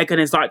say that Meghan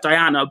is like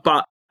Diana,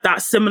 but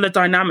that similar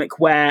dynamic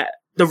where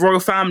the royal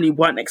family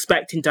weren't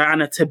expecting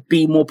Diana to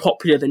be more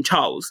popular than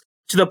Charles,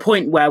 to the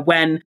point where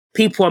when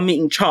people are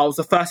meeting Charles,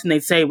 the first thing they'd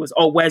say was,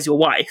 "Oh, where's your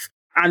wife?"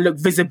 And look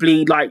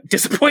visibly like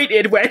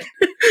disappointed when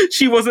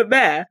she wasn't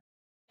there.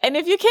 And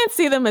if you can't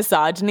see the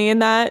misogyny in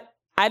that,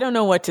 I don't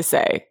know what to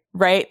say,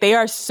 right? They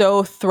are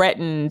so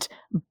threatened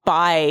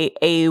by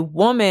a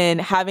woman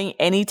having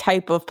any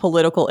type of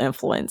political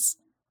influence,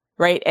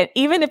 right? And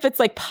even if it's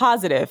like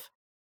positive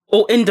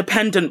or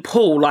independent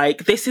pull,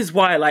 like this is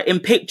why, like in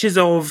pictures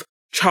of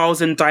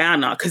Charles and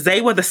Diana, because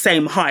they were the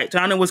same height.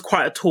 Diana was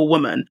quite a tall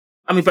woman.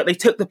 I mean, but they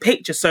took the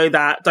picture so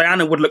that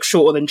Diana would look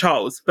shorter than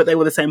Charles, but they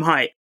were the same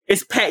height.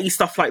 It's petty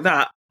stuff like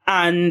that.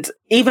 And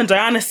even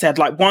Diana said,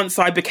 like, once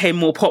I became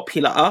more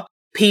popular,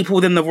 people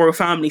within the royal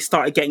family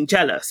started getting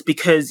jealous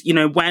because, you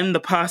know, when the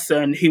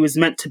person who was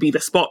meant to be the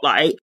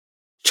spotlight,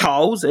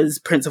 Charles as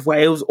Prince of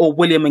Wales, or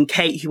William and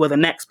Kate, who were the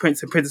next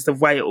Prince and Princess of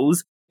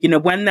Wales, you know,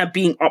 when they're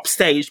being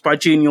upstaged by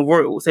junior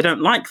royals, they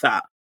don't like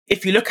that.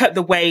 If you look at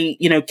the way,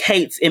 you know,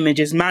 Kate's image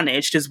is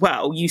managed as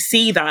well, you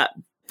see that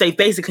they've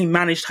basically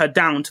managed her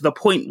down to the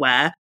point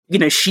where, you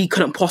know, she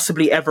couldn't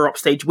possibly ever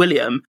upstage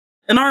William.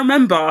 And I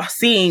remember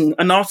seeing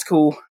an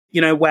article, you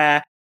know,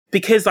 where,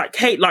 because like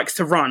Kate likes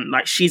to run,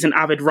 like she's an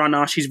avid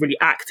runner, she's really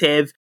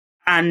active.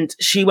 And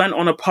she went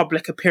on a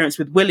public appearance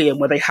with William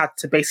where they had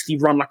to basically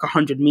run like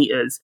 100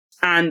 meters.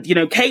 And, you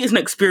know, Kate is an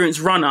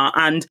experienced runner,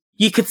 and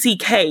you could see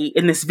Kate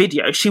in this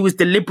video. She was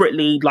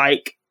deliberately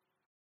like,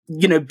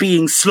 you know,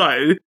 being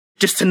slow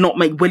just to not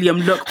make William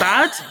look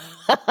bad.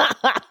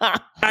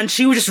 And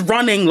she was just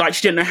running like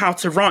she didn't know how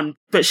to run.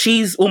 But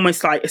she's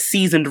almost like a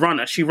seasoned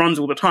runner. She runs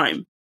all the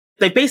time.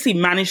 They basically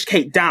managed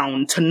Kate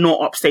down to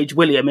not upstage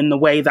William in the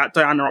way that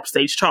Diana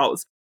upstaged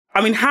Charles.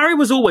 I mean, Harry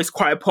was always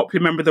quite a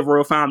popular member of the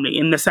royal family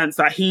in the sense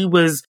that he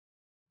was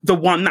the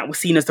one that was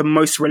seen as the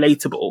most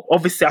relatable.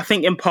 Obviously, I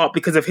think in part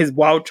because of his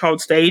wild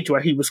child stage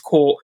where he was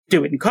caught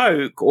doing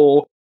coke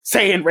or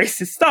saying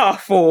racist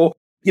stuff or,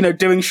 you know,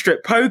 doing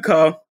strip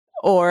poker.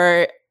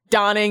 Or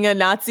donning a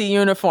Nazi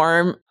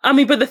uniform. I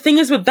mean, but the thing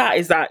is with that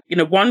is that, you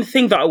know, one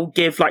thing that I will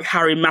give like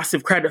Harry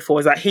massive credit for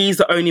is that he's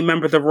the only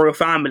member of the royal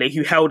family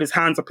who held his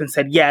hands up and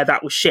said, yeah,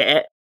 that was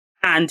shit.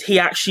 And he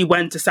actually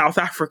went to South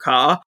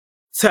Africa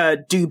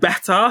to do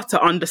better, to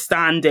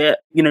understand it,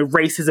 you know,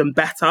 racism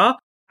better.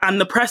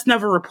 And the press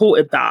never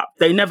reported that.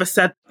 They never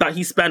said that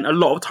he spent a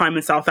lot of time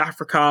in South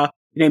Africa,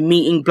 you know,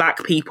 meeting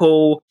black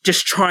people,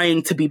 just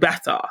trying to be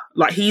better.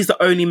 Like, he's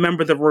the only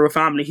member of the royal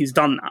family who's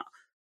done that.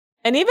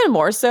 And even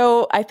more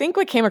so, I think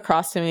what came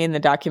across to me in the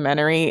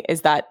documentary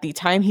is that the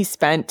time he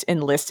spent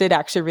enlisted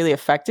actually really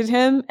affected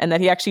him, and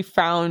that he actually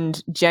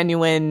found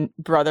genuine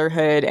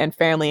brotherhood and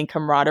family and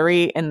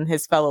camaraderie in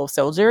his fellow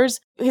soldiers.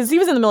 Because he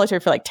was in the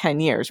military for like 10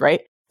 years, right?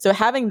 So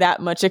having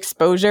that much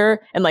exposure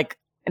and like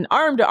an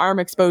arm-to-arm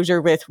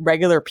exposure with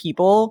regular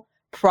people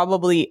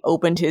probably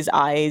opened his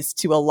eyes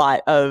to a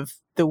lot of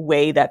the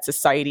way that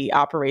society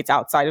operates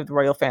outside of the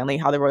royal family,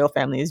 how the royal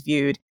family is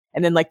viewed.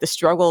 And then like the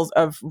struggles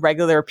of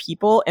regular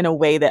people in a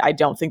way that I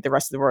don't think the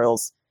rest of the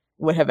royals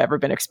would have ever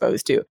been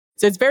exposed to.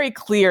 So it's very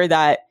clear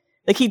that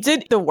like he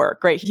did the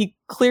work, right? He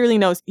clearly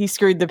knows he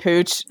screwed the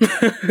pooch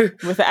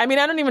with it. I mean,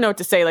 I don't even know what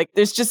to say. Like,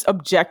 there's just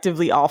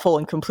objectively awful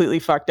and completely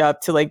fucked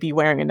up to like be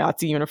wearing a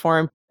Nazi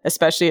uniform,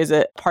 especially as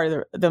a part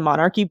of the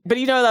monarchy. But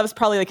you know, that was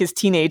probably like his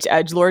teenage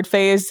edgelord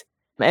phase.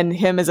 And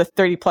him as a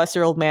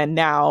 30-plus-year-old man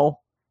now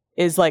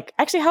is like,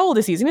 actually, how old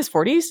is he? He's in his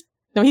 40s?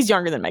 No, he's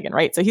younger than Meghan,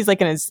 right? So he's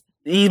like in his...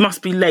 He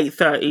must be late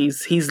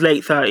 30s. He's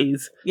late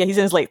 30s. Yeah, he's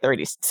in his late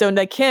 30s. So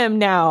like him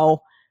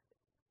now,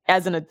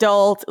 as an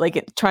adult,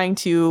 like trying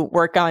to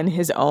work on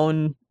his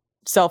own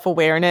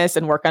self-awareness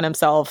and work on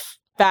himself,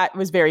 that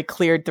was very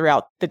clear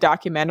throughout the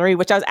documentary,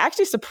 which I was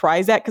actually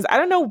surprised at because I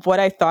don't know what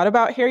I thought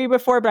about Harry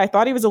before, but I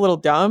thought he was a little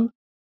dumb.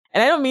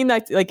 And I don't mean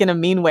that like in a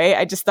mean way.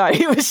 I just thought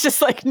he was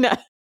just like, nah,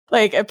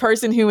 like a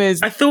person who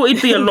is... I thought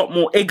he'd be a lot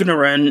more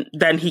ignorant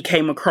than he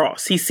came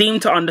across. He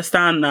seemed to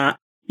understand that,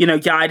 you know,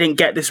 yeah, I didn't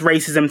get this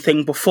racism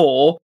thing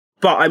before,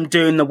 but I'm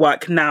doing the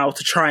work now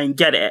to try and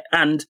get it.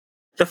 And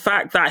the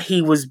fact that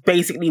he was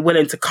basically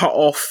willing to cut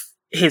off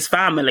his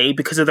family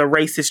because of the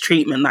racist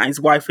treatment that his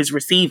wife is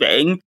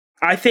receiving,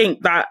 I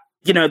think that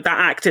you know, that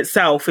act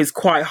itself is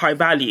quite high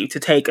value to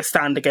take a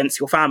stand against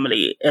your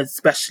family,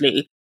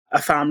 especially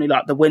a family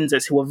like the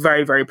Windsors, who are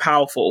very, very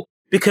powerful.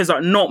 Because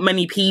like, not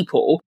many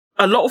people,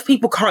 a lot of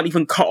people can't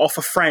even cut off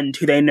a friend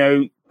who they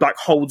know like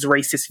holds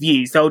racist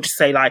views. They'll just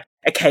say like,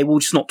 okay, we'll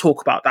just not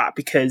talk about that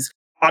because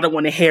I don't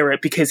want to hear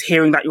it, because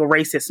hearing that you're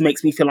racist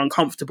makes me feel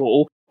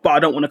uncomfortable, but I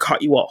don't want to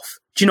cut you off.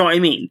 Do you know what I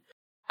mean?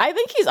 I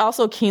think he's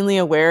also keenly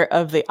aware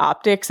of the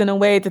optics in a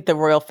way that the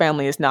royal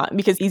family is not,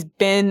 because he's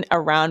been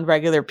around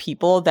regular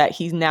people that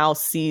he now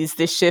sees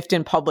this shift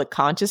in public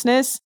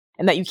consciousness,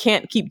 and that you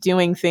can't keep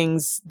doing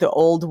things the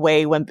old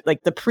way, when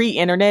like the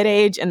pre-internet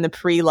age and the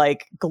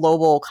pre-like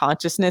global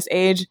consciousness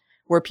age,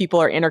 where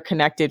people are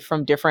interconnected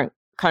from different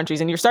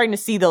countries. And you're starting to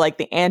see the like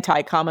the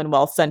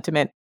anti-Commonwealth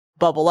sentiment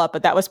bubble up,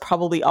 but that was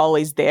probably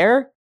always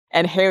there.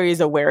 And Harry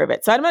is aware of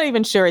it. So I'm not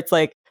even sure it's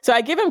like, so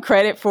I give him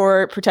credit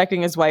for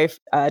protecting his wife,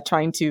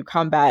 trying to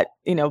combat,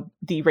 you know,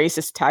 the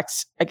racist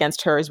attacks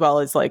against her, as well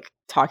as like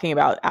talking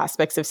about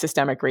aspects of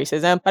systemic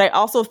racism. But I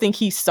also think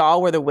he saw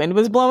where the wind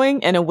was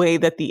blowing in a way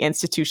that the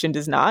institution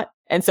does not.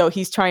 And so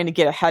he's trying to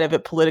get ahead of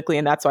it politically.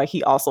 And that's why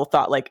he also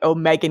thought like, oh,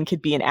 Meghan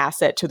could be an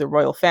asset to the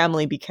royal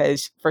family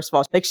because, first of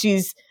all, like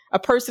she's a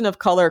person of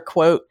color,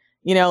 quote,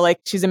 you know,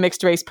 like she's a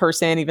mixed race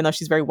person, even though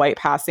she's very white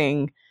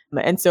passing.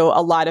 And so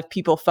a lot of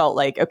people felt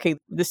like, okay,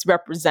 this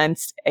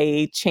represents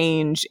a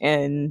change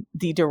in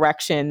the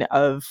direction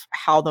of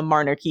how the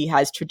monarchy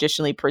has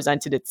traditionally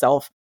presented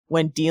itself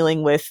when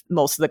dealing with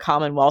most of the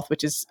Commonwealth,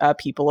 which is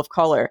people of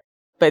color.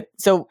 But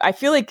so I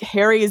feel like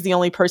Harry is the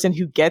only person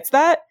who gets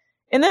that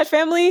in that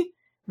family,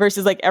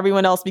 versus like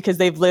everyone else, because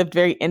they've lived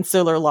very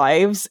insular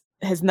lives,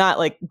 has not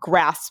like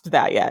grasped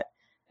that yet.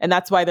 And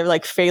that's why they're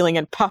like failing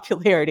in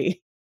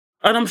popularity.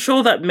 And I'm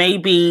sure that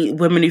maybe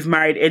women who've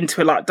married into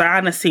it, like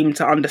Diana seemed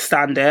to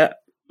understand it.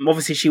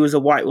 Obviously, she was a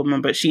white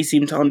woman, but she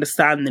seemed to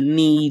understand the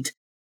need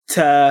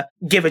to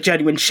give a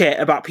genuine shit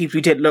about people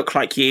who didn't look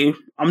like you.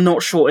 I'm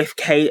not sure if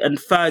Kate and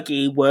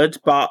Fergie would,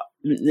 but,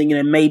 you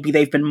know, maybe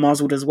they've been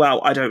muzzled as well.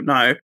 I don't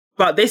know.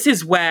 But this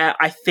is where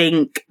I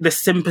think the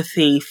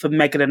sympathy for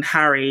Meghan and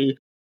Harry,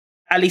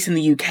 at least in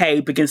the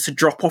UK, begins to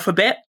drop off a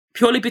bit.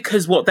 Purely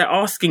because what they're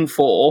asking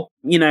for,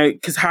 you know,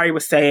 because Harry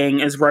was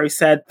saying, as Rose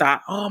said,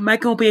 that, oh,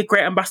 Meghan will be a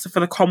great ambassador for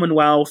the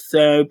Commonwealth,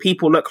 so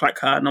people look like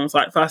her. And I was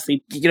like,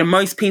 firstly, you know,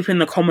 most people in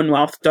the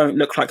Commonwealth don't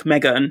look like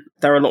Meghan.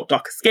 They're a lot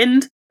darker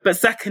skinned. But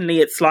secondly,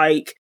 it's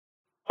like,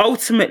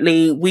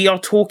 ultimately, we are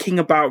talking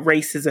about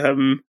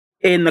racism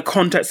in the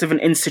context of an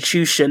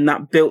institution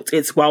that built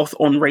its wealth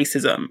on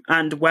racism.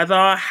 And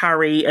whether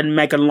Harry and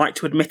Meghan like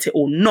to admit it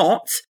or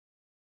not,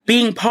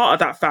 being part of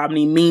that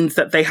family means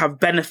that they have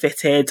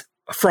benefited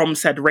from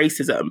said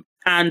racism.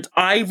 And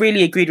I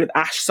really agreed with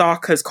Ash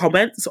Sarkar's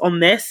comments on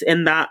this,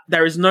 in that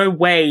there is no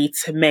way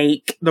to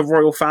make the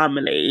royal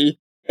family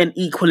an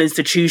equal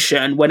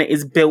institution when it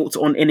is built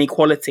on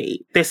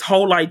inequality. This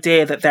whole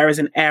idea that there is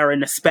an heir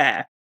and a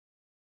spare,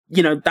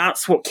 you know,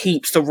 that's what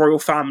keeps the royal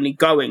family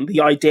going.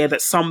 The idea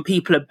that some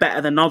people are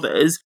better than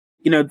others,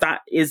 you know,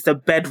 that is the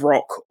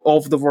bedrock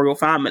of the royal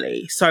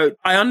family. So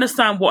I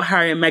understand what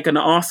Harry and Meghan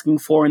are asking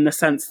for, in the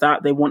sense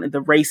that they wanted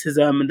the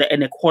racism and the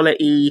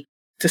inequality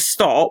to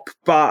stop,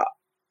 but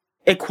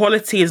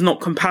equality is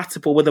not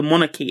compatible with a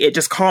monarchy. It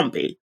just can't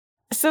be.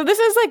 So this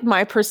is like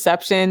my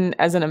perception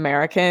as an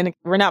American.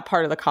 We're not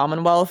part of the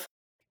Commonwealth.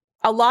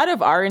 A lot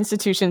of our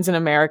institutions in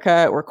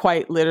America were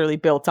quite literally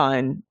built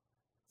on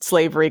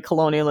slavery,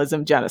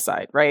 colonialism,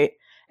 genocide, right?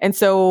 And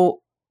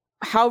so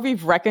how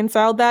we've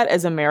reconciled that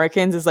as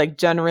Americans is like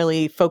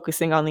generally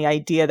focusing on the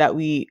idea that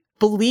we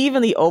believe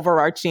in the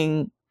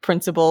overarching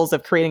principles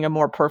of creating a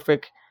more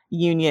perfect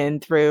union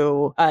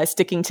through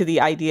sticking to the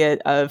idea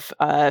of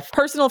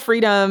personal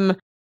freedom,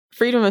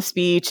 freedom of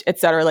speech,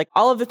 etc. Like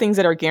all of the things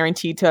that are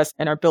guaranteed to us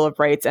in our Bill of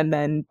Rights, and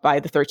then by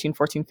the 13th,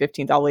 14th,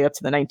 15th, all the way up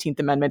to the 19th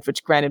Amendment,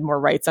 which granted more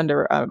rights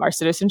under our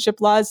citizenship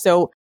laws.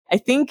 So I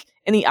think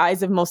in the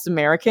eyes of most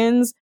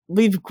Americans,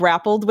 we've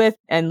grappled with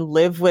and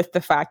live with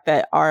the fact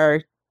that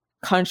our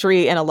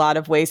country in a lot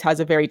of ways has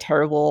a very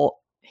terrible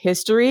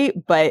history,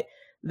 but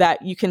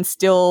that you can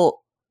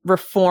still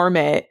reform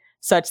it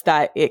such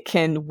that it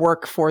can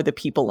work for the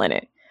people in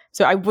it.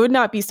 So I would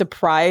not be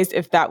surprised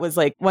if that was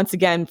like, once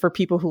again, for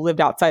people who lived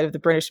outside of the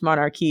British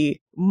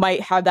monarchy, might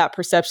have that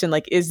perception,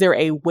 like, is there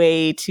a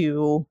way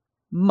to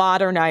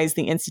modernize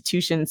the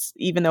institutions,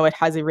 even though it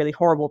has a really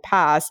horrible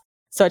past,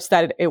 such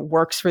that it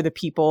works for the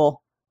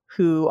people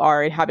who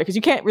are inhabited? Because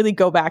you can't really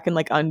go back and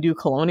like undo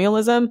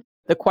colonialism.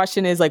 The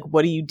question is like,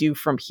 what do you do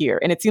from here?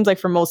 And it seems like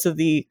for most of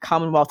the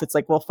Commonwealth, it's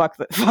like, well, fuck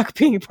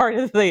being part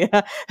of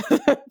the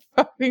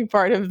fuck being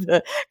part of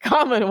the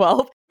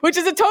Commonwealth, which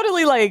is a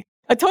totally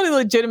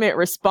legitimate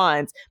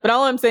response. But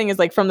all I'm saying is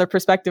like, from the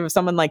perspective of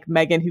someone like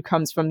Meghan, who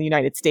comes from the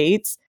United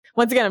States,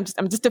 once again,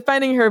 I'm just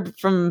defending her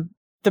from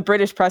the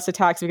British press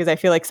attacks, because I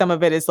feel like some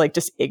of it is like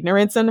just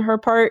ignorance on her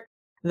part,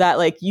 that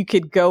like you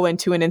could go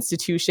into an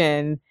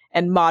institution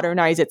and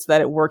modernize it so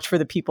that it worked for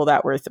the people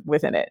that were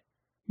within it.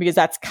 Because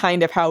that's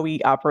kind of how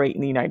we operate in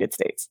the United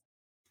States.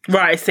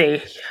 Right, I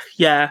see.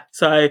 Yeah.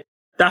 So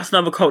That's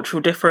another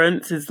cultural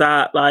difference, is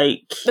that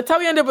like... That's how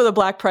we end up with a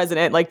black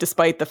president, like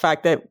despite the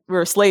fact that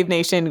we're a slave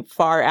nation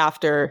far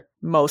after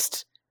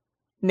most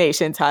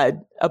nations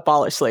had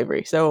abolished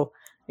slavery. So,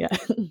 yeah.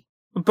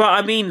 But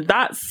I mean,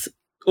 that's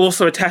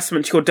also a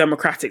testament to your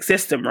democratic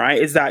system, right?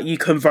 Is that you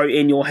can vote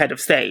in your head of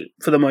state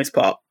for the most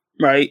part,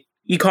 right?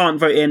 You can't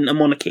vote in a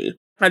monarchy.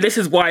 And this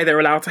is why they're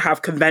allowed to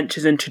have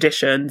conventions and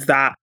traditions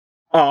that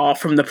are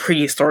from the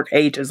prehistoric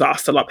ages that are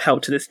still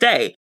upheld to this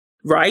day,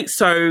 right?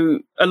 So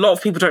a lot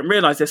of people don't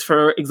realise this,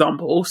 for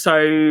example.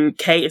 So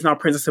Kate is now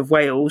Princess of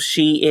Wales.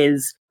 She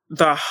is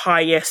the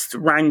highest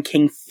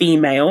ranking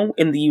female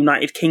in the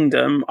United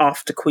Kingdom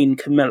after Queen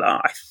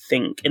Camilla, I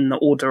think, in the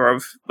order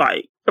of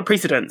like a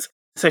precedence.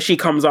 So she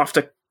comes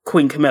after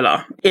Queen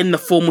Camilla in the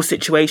formal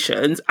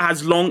situations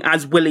as long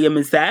as William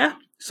is there.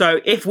 So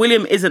if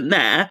William isn't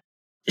there,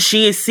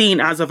 she is seen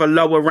as of a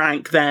lower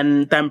rank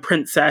than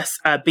Princess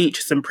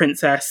Beatrice and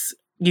Princess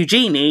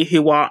Eugenie,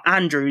 who are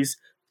Andrew's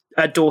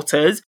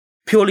daughters,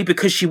 purely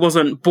because she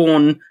wasn't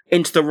born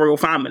into the royal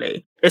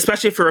family.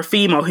 Especially for a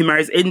female who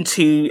marries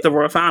into the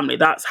royal family,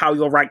 that's how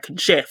your rank can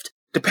shift,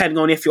 depending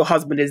on if your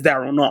husband is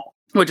there or not,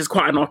 which is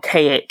quite an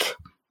archaic,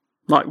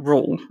 like,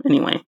 rule,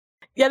 anyway.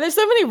 Yeah, there's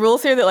so many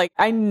rules here that, like,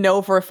 I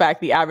know for a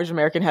fact the average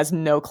American has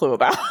no clue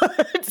about.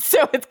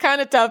 So it's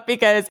kind of tough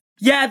because...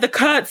 Yeah, the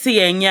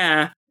curtsying,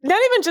 yeah.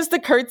 Not even just the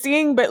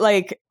curtsying, but,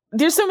 like,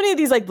 there's so many of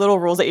these, like, little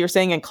rules that you're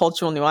saying and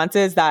cultural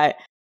nuances that...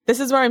 This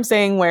is where I'm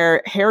saying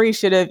where Harry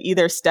should have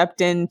either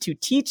stepped in to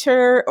teach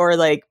her or,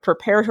 like,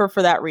 prepared her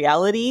for that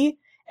reality.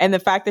 And the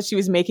fact that she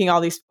was making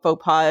all these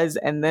faux pas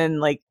and then,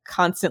 like,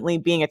 constantly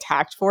being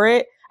attacked for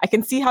it, I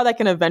can see how that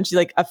can eventually,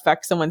 like,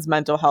 affect someone's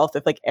mental health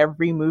if, like,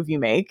 every move you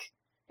make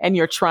and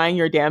you're trying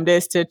your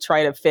damnedest to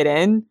try to fit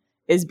in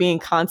is being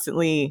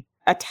constantly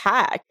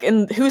attacked.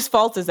 And whose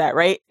fault is that,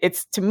 right?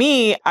 It's, to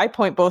me, I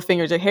point both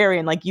fingers at Harry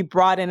and, like, you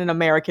brought in an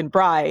American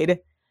bride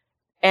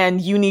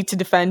and you need to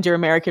defend your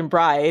American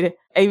bride.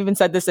 I even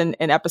said this in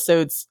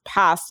episodes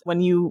past.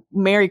 When you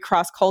marry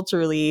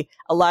cross-culturally,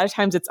 a lot of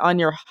times it's on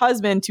your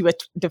husband to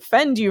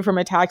defend you from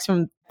attacks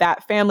from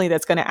that family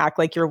that's going to act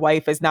like your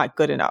wife is not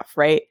good enough,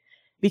 right?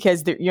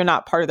 Because you're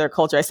not part of their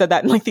culture. I said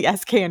that in like the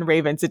SK and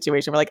Raven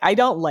situation where like, I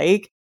don't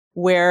like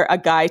where a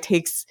guy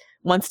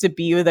wants to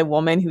be with a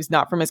woman who's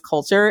not from his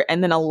culture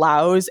and then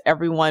allows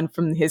everyone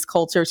from his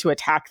culture to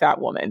attack that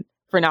woman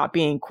for not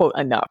being, quote,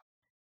 enough.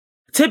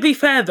 To be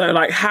fair, though,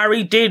 like,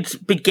 Harry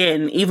did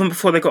begin, even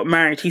before they got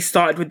married, he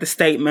started with the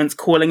statements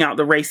calling out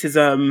the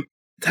racism,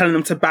 telling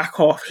them to back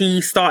off.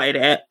 He started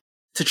it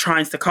to try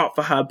and stick up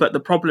for her. But the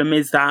problem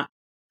is that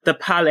the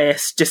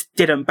palace just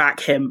didn't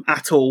back him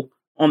at all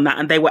on that.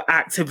 And they were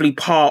actively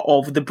part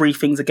of the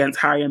briefings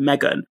against Harry and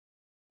Meghan.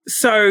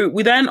 So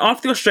we then,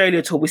 after the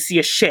Australia tour, we see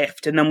a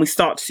shift. And then we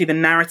start to see the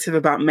narrative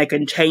about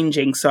Meghan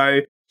changing. So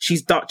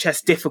she's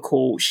Duchess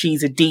difficult.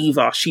 She's a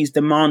diva. She's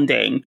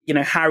demanding. You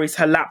know, Harry's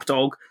her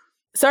lapdog.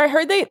 So I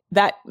heard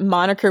that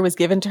moniker was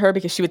given to her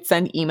because she would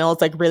send emails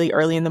like really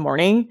early in the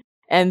morning.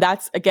 And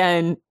that's,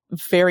 again,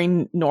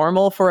 very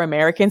normal for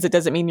Americans. It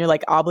doesn't mean you're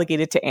like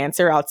obligated to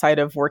answer outside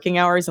of working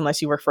hours unless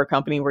you work for a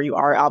company where you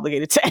are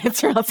obligated to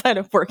answer outside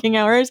of working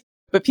hours.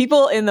 But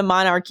people in the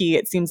monarchy,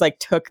 it seems like,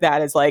 took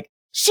that as like,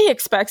 she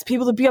expects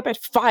people to be up at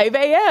 5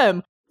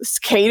 a.m.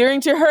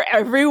 catering to her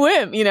every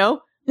whim, you know?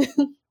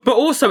 But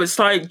also it's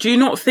like, do you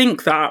not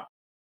think that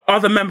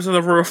other members of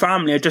the royal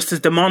family are just as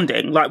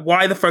demanding? Like,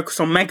 why the focus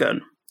on Meghan?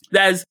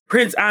 There's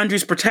Prince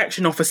Andrew's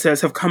protection officers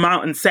have come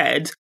out and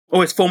said,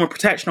 or his former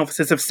protection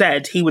officers have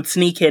said, he would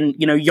sneak in,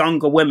 you know,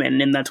 younger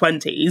women in their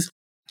 20s,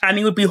 and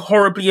he would be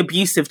horribly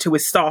abusive to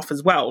his staff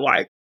as well.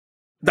 Like,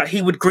 that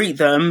he would greet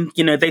them,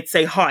 you know, they'd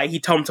say hi,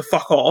 he'd tell them to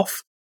fuck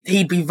off.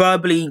 He'd be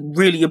verbally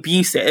really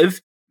abusive.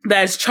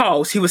 There's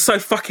Charles, who was so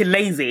fucking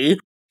lazy,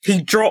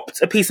 he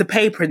dropped a piece of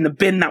paper in the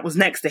bin that was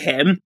next to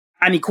him,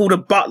 and he called a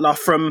butler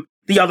from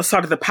the other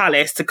side of the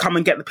palace to come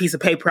and get the piece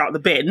of paper out of the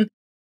bin.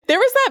 There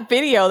was that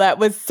video that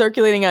was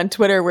circulating on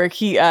Twitter where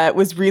he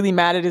was really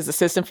mad at his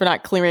assistant for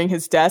not clearing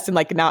his desk and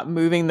like not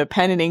moving the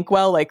pen and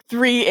inkwell like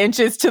 3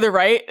 inches to the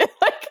right.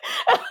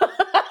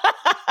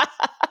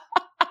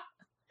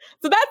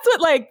 So that's what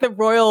like the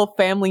royal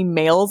family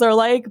males are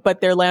like,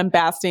 but they're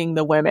lambasting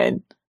the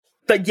women.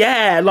 But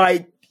yeah,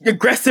 like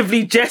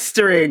aggressively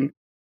gesturing.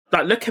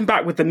 Like looking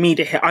back with the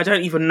media hit, I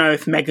don't even know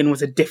if Meghan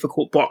was a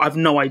difficult bot. I've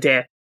no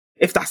idea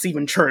if that's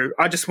even true.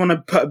 I just want to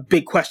put a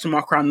big question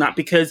mark around that,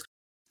 because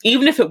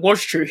even if it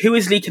was true, who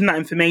is leaking that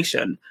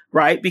information,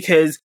 right?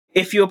 Because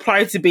if you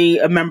apply to be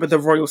a member of the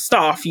royal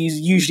staff, you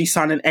usually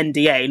sign an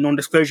NDA,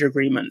 non-disclosure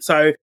agreement.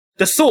 So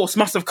the source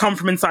must have come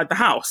from inside the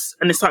house.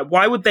 And it's like,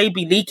 why would they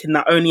be leaking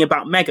that only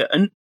about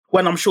Meghan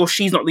when I'm sure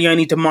she's not the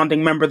only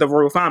demanding member of the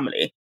royal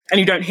family? And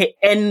you don't hear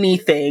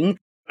anything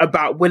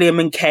about William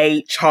and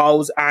Kate,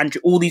 Charles, and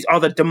all these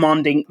other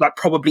demanding, like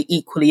probably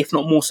equally, if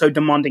not more so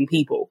demanding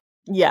people.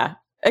 Yeah,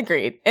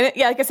 agreed. And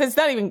yeah, like I said, it's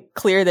not even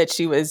clear that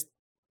she was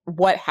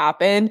what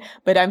happened,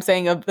 but I'm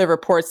saying of the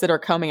reports that are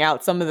coming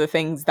out, some of the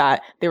things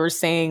that they were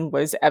saying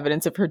was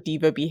evidence of her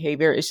diva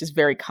behavior is just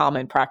very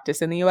common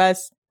practice in the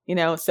US.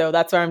 So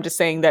that's why I'm just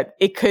saying that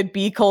it could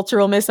be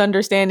cultural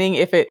misunderstanding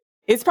if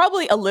it's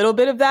probably a little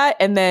bit of that.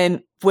 And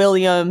then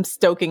William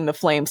stoking the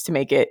flames to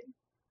make it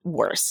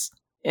worse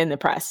in the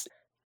press.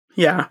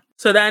 Yeah.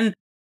 So then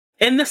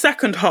in the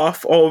second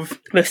half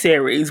of the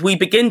series, we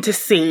begin to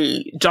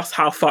see just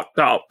how fucked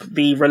up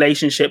the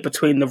relationship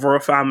between the royal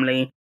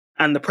family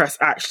and the press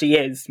actually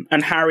is.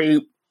 And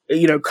Harry,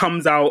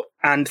 comes out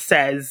and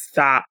says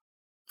that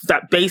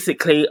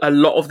basically a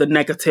lot of the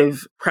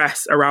negative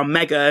press around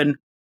Meghan,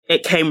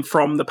 it came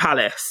from the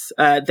palace.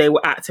 They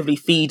were actively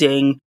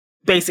feeding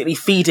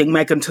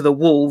Meghan to the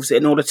wolves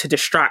in order to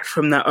distract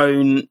from their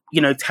own,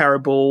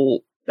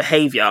 terrible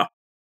behavior.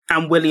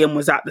 And William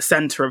was at the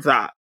center of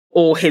that.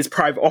 Or his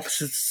private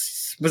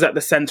officers was at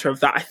the center of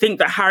that. I think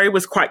that Harry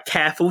was quite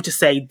careful to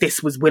say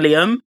this was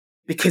William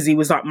because he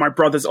was like my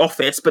brother's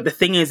office. But the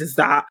thing is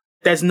that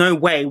there's no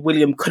way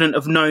William couldn't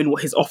have known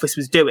what his office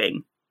was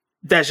doing.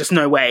 There's just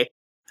no way.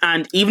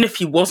 And even if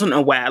he wasn't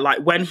aware, like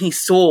when he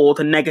saw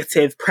the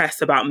negative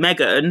press about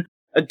Meghan,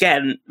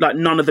 again, like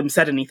none of them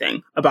said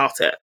anything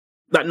about it.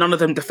 Like none of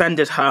them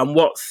defended her. And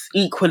what's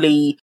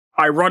equally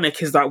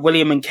ironic is that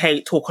William and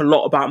Kate talk a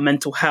lot about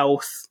mental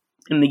health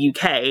in the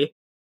UK,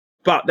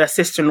 but their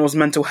sister-in-law's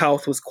mental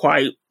health was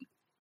quite,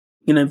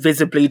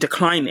 visibly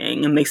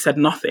declining, and they said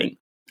nothing.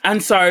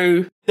 And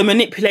so the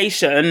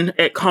manipulation,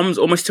 it comes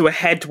almost to a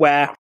head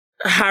where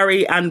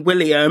Harry and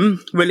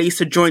William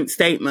release a joint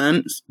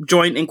statement,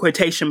 joint in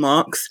quotation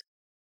marks,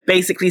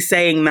 basically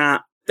saying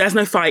that there's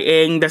no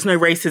fighting, there's no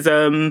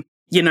racism,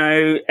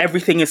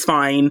 everything is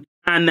fine.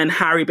 And then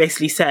Harry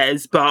basically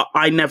says, but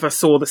I never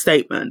saw the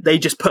statement. They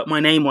just put my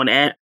name on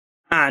it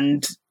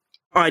and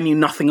I knew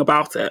nothing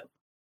about it.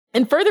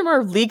 And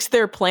furthermore, leaks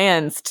their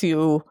plans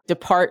to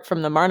depart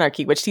from the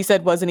monarchy, which he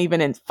said wasn't even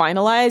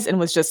finalized and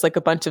was just like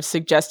a bunch of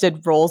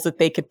suggested roles that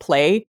they could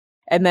play.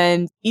 And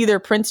then either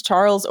Prince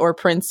Charles or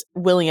Prince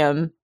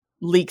William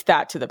leaked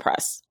that to the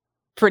press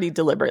pretty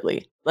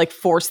deliberately, like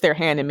force their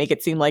hand and make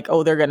it seem like,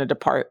 oh, they're going to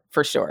depart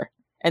for sure.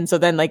 And so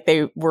then like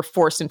they were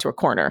forced into a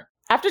corner.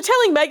 After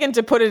telling Meghan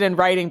to put it in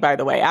writing, by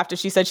the way, after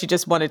she said she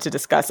just wanted to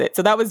discuss it.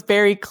 So that was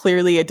very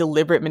clearly a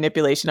deliberate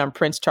manipulation on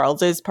Prince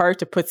Charles's part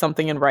to put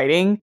something in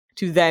writing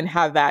to then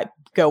have that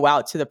go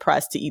out to the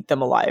press to eat them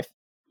alive.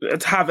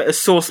 To have it as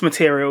source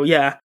material,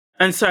 yeah.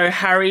 And so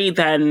Harry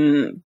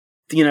then,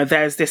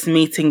 there's this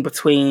meeting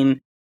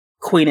between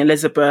Queen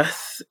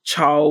Elizabeth,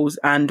 Charles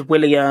and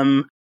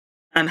William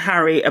and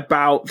Harry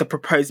about the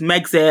proposed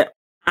Megxit.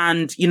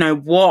 And,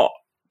 what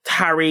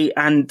Harry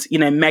and,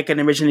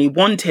 Meghan originally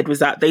wanted was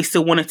that they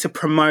still wanted to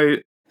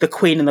promote the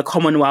Queen and the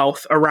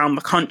Commonwealth around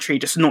the country,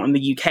 just not in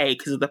the UK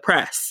because of the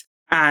press.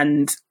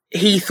 And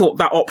he thought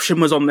that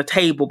option was on the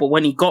table, but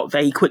when he got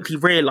there, he quickly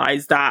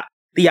realised that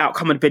the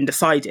outcome had been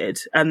decided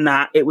and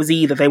that it was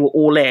either they were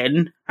all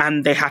in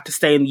and they had to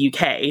stay in the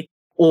UK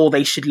or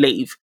they should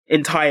leave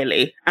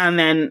entirely. And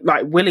then,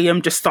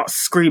 William just starts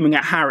screaming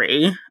at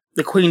Harry.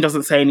 The Queen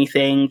doesn't say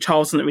anything.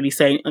 Charles doesn't really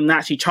say, and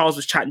actually Charles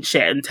was chatting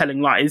shit and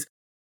telling lies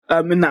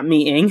in that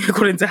meeting,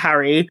 according to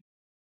Harry.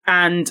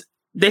 And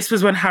this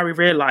was when Harry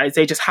realised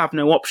they just have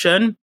no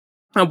option.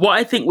 And what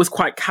I think was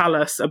quite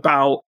callous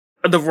about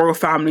the royal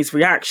family's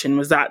reaction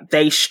was that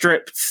they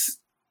stripped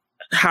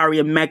Harry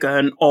and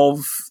Meghan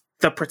of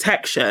the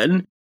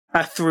protection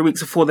 3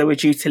 weeks before they were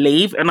due to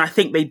leave. And I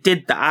think they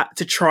did that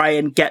to try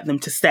and get them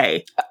to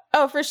stay.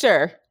 Oh, for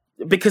sure.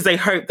 Because they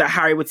hoped that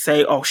Harry would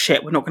say, oh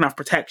shit, we're not going to have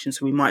protection,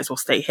 so we might as well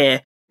stay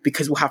here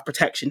because we'll have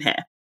protection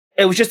here.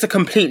 It was just a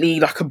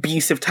completely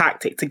abusive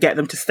tactic to get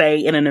them to stay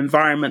in an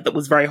environment that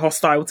was very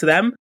hostile to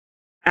them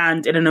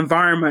and in an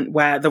environment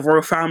where the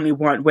royal family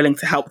weren't willing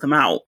to help them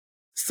out.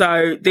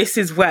 So this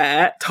is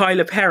where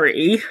Tyler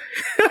Perry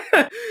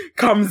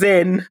comes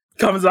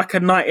like a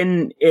knight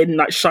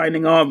in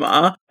shining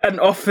armor and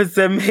offers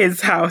them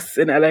his house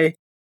in LA.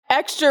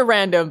 Extra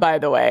random, by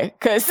the way,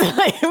 because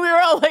we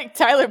were all like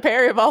Tyler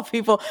Perry of all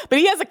people, but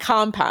he has a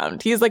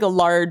compound. He has a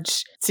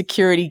large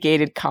security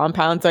gated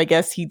compound. So I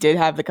guess he did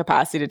have the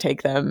capacity to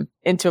take them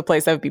into a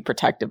place that would be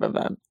protective of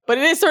them. But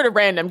it is sort of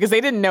random because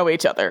they didn't know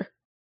each other.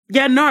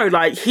 Yeah, no,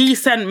 he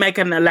sent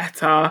Meghan a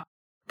letter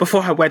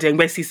before her wedding,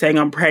 basically saying,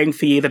 I'm praying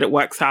for you that it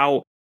works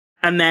out.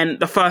 And then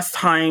the first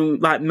time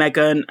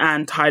Meghan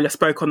and Tyler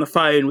spoke on the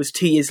phone was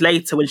 2 years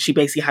later when she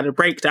basically had a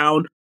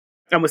breakdown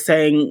and was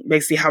saying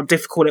basically how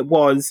difficult it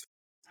was.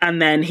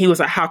 And then he was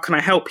like, how can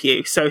I help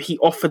you? So he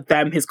offered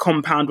them his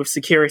compound with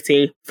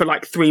security for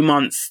 3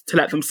 months to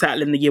let them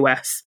settle in the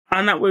US.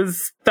 And that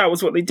was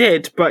what they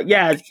did. But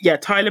yeah,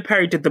 Tyler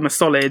Perry did them a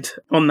solid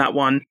on that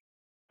one.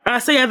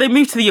 So yeah, they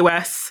moved to the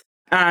US.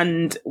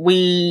 And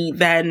we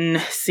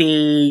then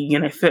see,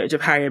 footage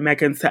of Harry and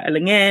Meghan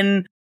settling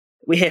in.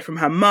 We hear from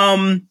her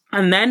mum.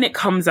 And then it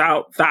comes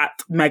out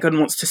that Meghan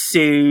wants to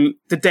sue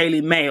the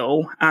Daily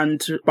Mail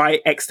and by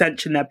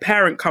extension their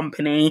parent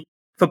company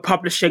for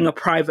publishing a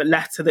private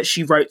letter that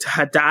she wrote to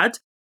her dad.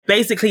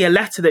 Basically a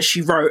letter that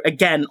she wrote,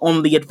 again,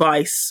 on the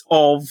advice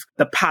of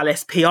the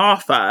Palace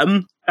PR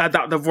firm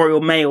that the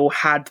Royal Mail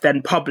had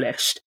then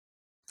published.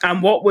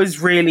 And what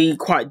was really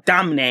quite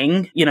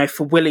damning,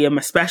 for William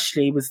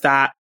especially, was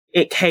that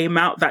it came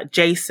out that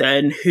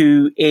Jason,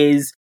 who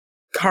is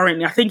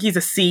currently, I think he's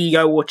a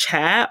CEO or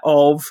chair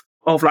of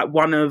like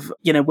one of,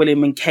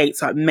 William and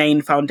Kate's like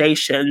main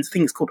foundations. I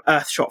think it's called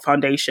Earthshot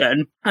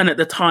Foundation. And at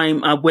the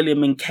time,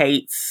 William and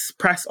Kate's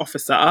press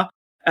officer,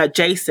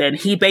 Jason,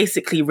 he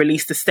basically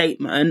released a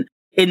statement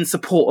in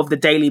support of the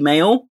Daily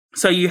Mail.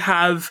 So you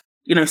have,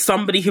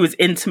 somebody who is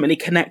intimately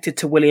connected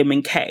to William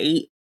and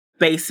Kate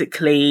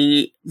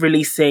basically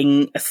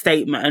releasing a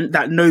statement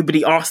that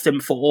nobody asked him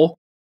for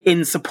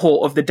in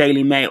support of the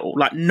Daily Mail,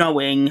 like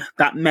knowing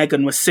that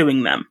Meghan was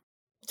suing them.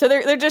 So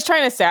they're just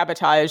trying to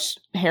sabotage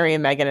Harry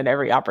and Meghan at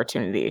every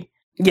opportunity.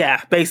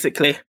 Yeah,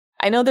 basically.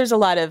 I know there's a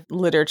lot of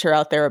literature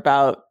out there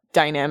about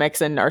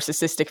dynamics and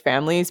narcissistic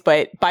families,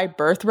 but by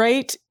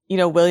birthright,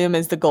 William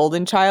is the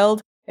golden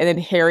child and then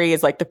Harry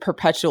is like the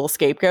perpetual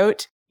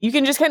scapegoat. You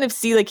can just kind of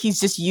see like he's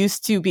just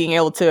used to being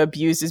able to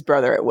abuse his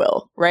brother at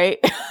will, right?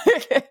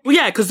 Well,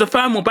 yeah, because the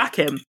firm will back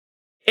him.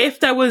 If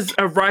there was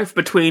a rift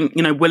between,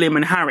 William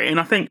and Harry, and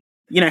I think,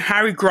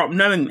 Harry grew up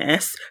knowing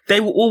this, they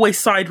will always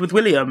side with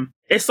William.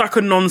 It's like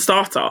a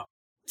non-starter.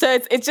 So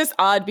it's just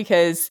odd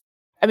because,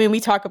 we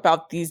talk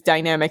about these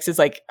dynamics as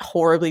like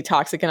horribly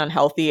toxic and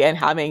unhealthy and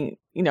having,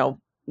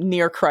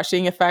 near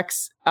crushing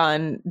effects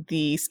on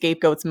the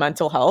scapegoat's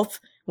mental health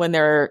when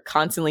they're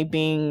constantly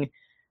being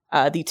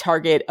the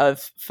target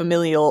of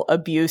familial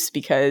abuse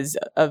because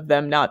of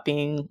them not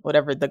being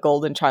whatever the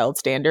golden child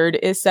standard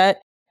is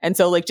set. And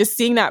so like just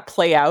seeing that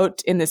play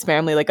out in this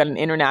family, like on an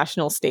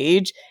international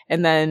stage,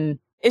 and then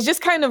it's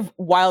just kind of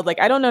wild. Like,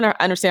 I don't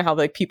understand how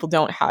like people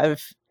don't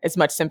have as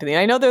much sympathy.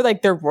 And I know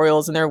they're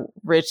royals and they're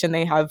rich and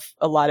they have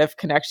a lot of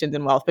connections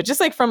and wealth, but just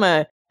like from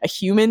a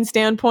human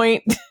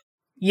standpoint.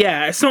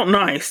 Yeah, it's not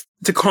nice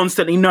to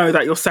constantly know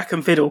that you're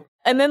second fiddle.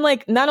 And then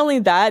like, not only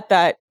that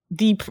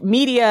the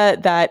media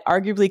that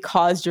arguably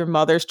caused your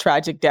mother's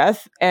tragic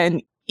death,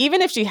 and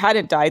even if she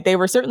hadn't died, they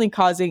were certainly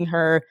causing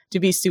her to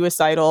be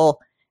suicidal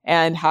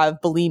and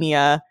have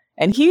bulimia.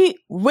 And he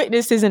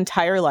witnessed his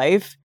entire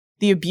life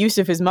the abuse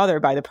of his mother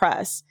by the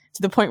press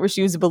to the point where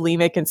she was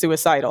bulimic and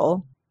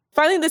suicidal.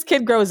 Finally, this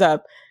kid grows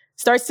up,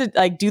 starts to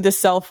like do the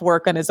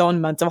self-work on his own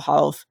mental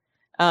health,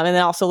 and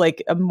then also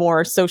like a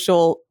more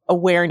social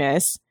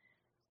awareness,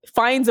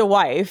 finds a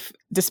wife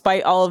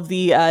despite all of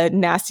the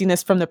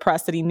nastiness from the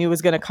press that he knew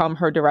was going to come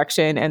her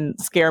direction and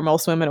scare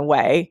most women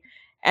away.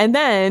 And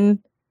then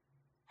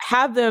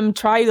have them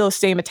try those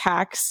same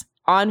attacks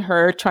on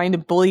her, trying to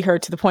bully her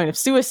to the point of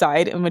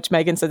suicide, in which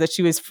Meghan said that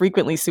she was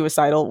frequently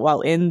suicidal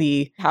while in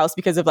the house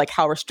because of like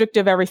how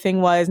restrictive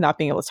everything was, not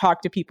being able to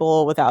talk to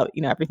people without,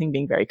 everything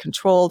being very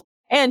controlled.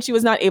 And she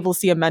was not able to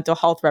see a mental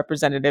health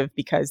representative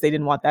because they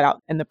didn't want that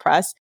out in the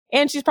press.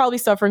 And she's probably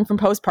suffering from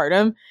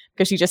postpartum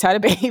because she just had a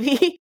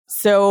baby.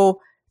 So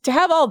to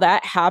have all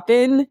that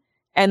happen,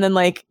 and then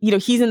like,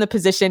 he's in the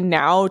position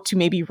now to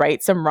maybe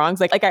right some wrongs.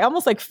 Like I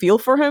almost like feel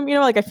for him,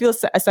 like I feel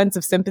a sense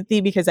of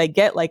sympathy because I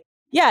get like,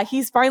 yeah,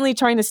 he's finally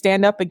trying to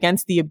stand up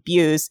against the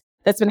abuse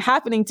that's been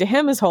happening to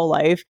him his whole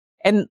life,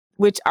 and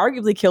which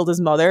arguably killed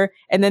his mother.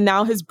 And then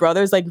now his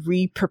brother's like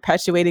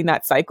re-perpetuating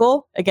that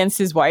cycle against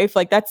his wife.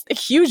 Like that's a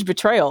huge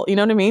betrayal. You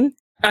know what I mean?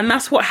 And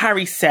that's what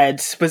Harry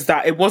said, was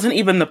that it wasn't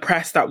even the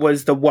press that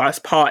was the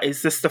worst part.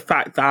 It's just the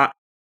fact that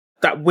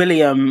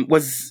William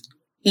was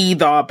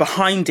either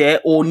behind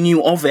it or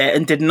knew of it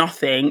and did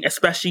nothing,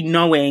 especially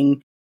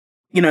knowing,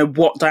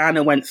 what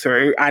Diana went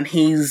through. And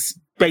he's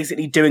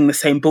basically doing the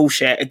same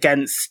bullshit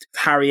against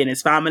Harry and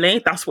his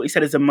family. That's what he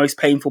said is the most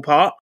painful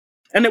part.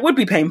 And it would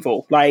be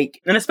painful.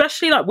 And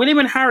especially like William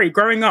and Harry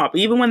growing up,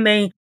 even when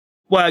they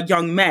were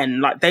young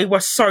men, like they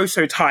were so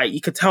tight. You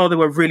could tell they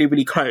were really,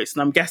 really close.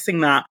 And I'm guessing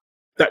that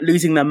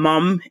losing their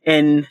mum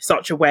in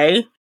such a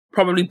way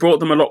probably brought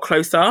them a lot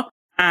closer.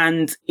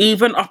 And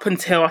even up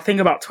until I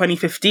think about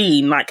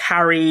 2015, like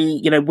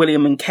Harry,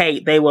 William and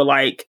Kate, they were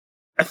like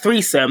a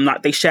threesome,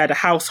 like they shared a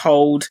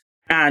household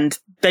and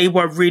they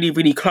were really,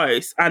 really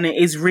close. And it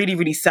is really,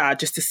 really sad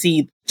just to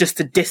see just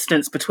the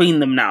distance between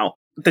them now.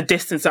 The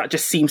distance that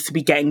just seems to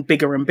be getting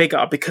bigger and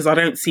bigger, because I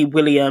don't see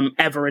William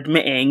ever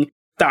admitting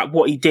that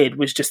what he did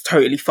was just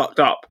totally fucked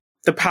up.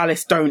 The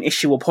palace don't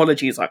issue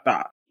apologies like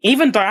that.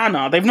 Even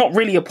Diana, they've not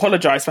really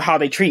apologized for how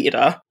they treated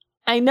her.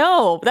 I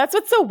know. That's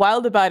what's so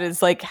wild about it,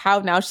 is like how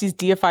now she's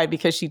deified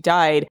because she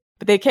died,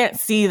 but they can't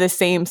see the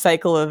same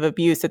cycle of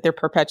abuse that they're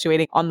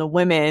perpetuating on the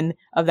women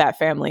of that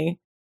family.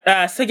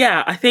 So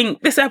yeah, I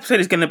think this episode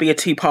is going to be a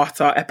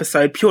two-parter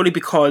episode purely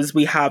because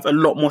we have a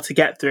lot more to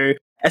get through,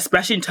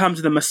 especially in terms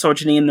of the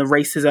misogyny and the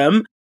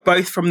racism,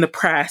 both from the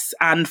press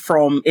and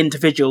from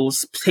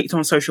individuals, particularly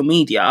on social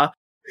media,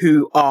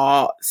 who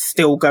are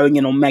still going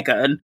in on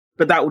Meghan.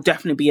 But that will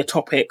definitely be a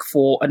topic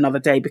for another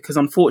day, because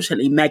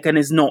unfortunately, Meghan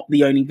is not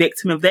the only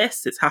victim of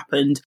this. It's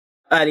happened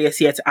earlier this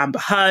year to Amber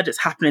Heard. It's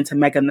happening to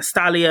Meghan the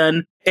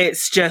Stallion.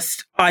 It's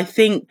just, I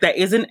think there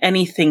isn't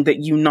anything that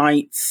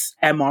unites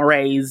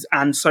MRAs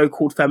and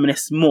so-called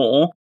feminists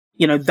more,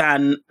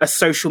 than a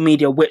social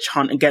media witch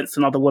hunt against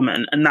another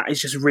woman. And that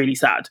is just really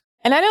sad.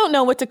 And I don't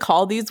know what to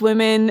call these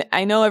women.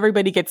 I know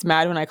everybody gets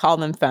mad when I call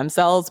them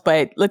femcells,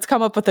 but let's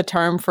come up with a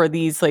term for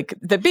these, like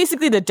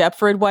basically the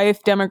Deptford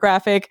wife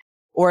demographic,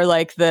 or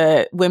like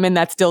the women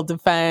that still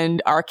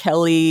defend R.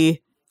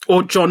 Kelly.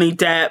 Or Johnny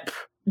Depp.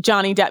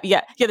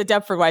 Yeah, the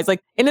Deptford wives. Like,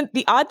 and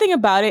the odd thing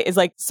about it is,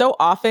 like, so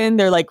often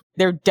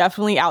they're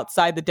definitely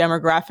outside the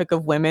demographic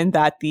of women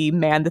that the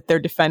man that they're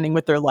defending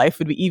with their life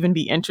would even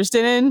be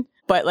interested in.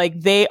 But like,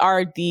 they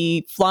are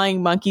the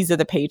flying monkeys of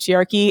the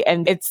patriarchy.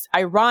 And it's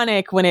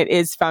ironic when it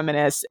is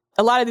feminist.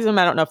 A lot of these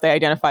women, I don't know if they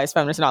identify as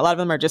feminists or not. A lot of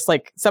them are just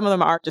like, some of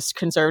them are just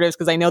conservatives,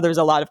 because I know there's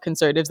a lot of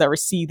conservatives that were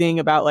seething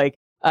about like,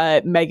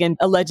 Meghan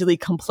allegedly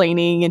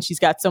complaining and she's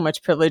got so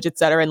much privilege, et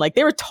cetera. And like,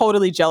 they were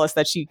totally jealous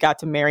that she got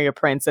to marry a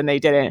prince and they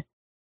didn't.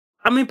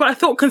 I mean, but I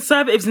thought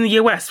conservatives in the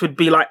US would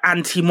be like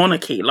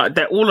anti-monarchy. Like,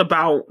 they're all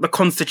about the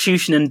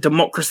Constitution and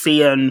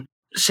democracy and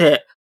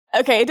shit.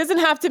 Okay, it doesn't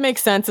have to make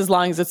sense as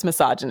long as it's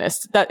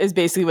misogynist. That is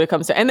basically what it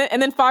comes to. And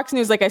then Fox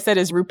News, like I said,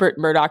 is Rupert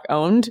Murdoch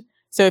owned.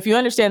 So if you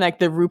understand, like,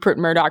 the Rupert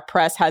Murdoch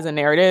press has a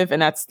narrative,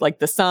 and that's like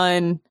The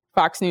Sun,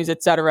 Fox News,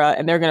 et cetera,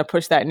 and they're going to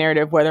push that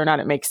narrative whether or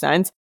not it makes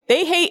sense.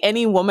 They hate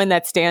any woman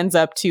that stands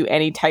up to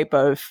any type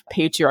of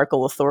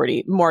patriarchal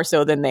authority more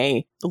so than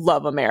they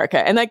love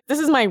America. And like, this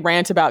is my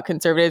rant about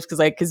conservatives,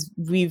 because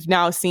we've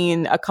now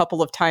seen a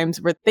couple of times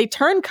where they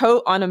turn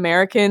coat on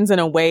Americans in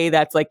a way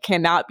that's like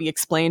cannot be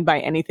explained by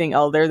anything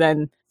other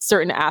than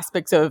certain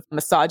aspects of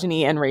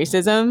misogyny and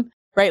racism.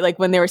 Right? Like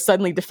when they were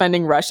suddenly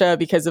defending Russia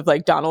because of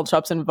like Donald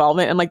Trump's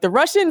involvement. And like, the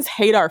Russians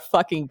hate our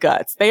fucking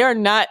guts. They are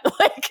not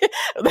like,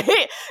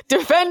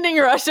 defending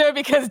Russia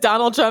because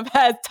Donald Trump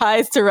has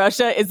ties to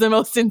Russia is the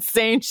most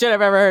insane shit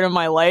I've ever heard in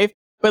my life.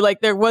 But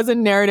like, there was a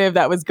narrative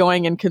that was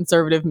going in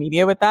conservative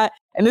media with that.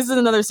 And this is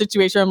another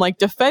situation where I'm like,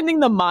 defending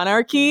the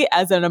monarchy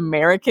as an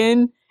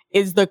American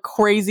is the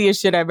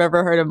craziest shit I've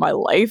ever heard in my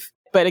life.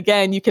 But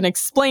again, you can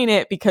explain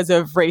it because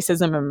of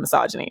racism and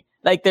misogyny.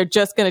 Like, they're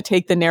just going to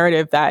take the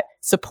narrative that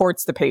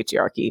supports the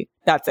patriarchy.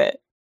 That's it.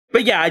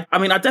 But yeah, I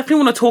mean, I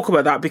definitely want to talk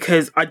about that,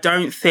 because I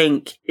don't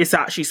think it's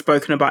actually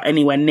spoken about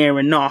anywhere near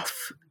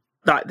enough,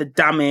 like the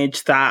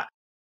damage that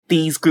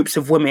these groups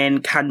of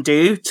women can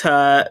do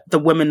to the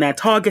women they're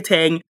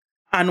targeting,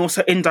 and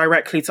also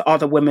indirectly to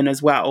other women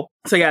as well.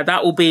 So yeah,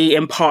 that will be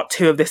in part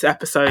 2 of this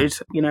episode,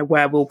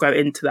 where we'll go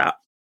into that.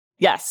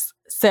 Yes.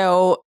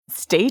 So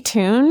stay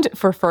tuned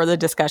for further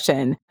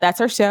discussion.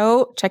 That's our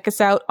show. Check us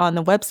out on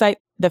the website,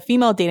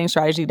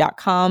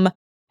 thefemaledatingstrategy.com,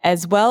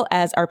 as well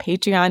as our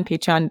Patreon,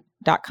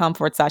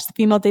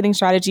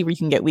 patreon.com/thefemaledatingstrategy, where you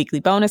can get weekly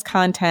bonus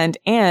content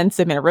and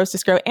submit a roast to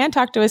Scro and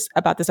talk to us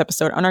about this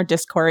episode on our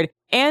Discord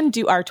and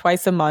do our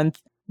twice a month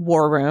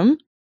war room.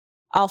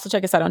 Also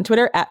check us out on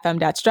Twitter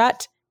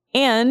 @femdatstrat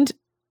and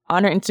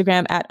on our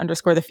Instagram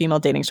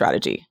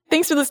 @_thefemaledatingstrategy.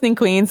 Thanks for listening,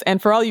 Queens.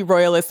 And for all you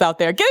royalists out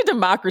there, get a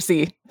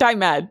democracy. Die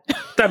mad.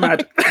 Die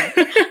mad.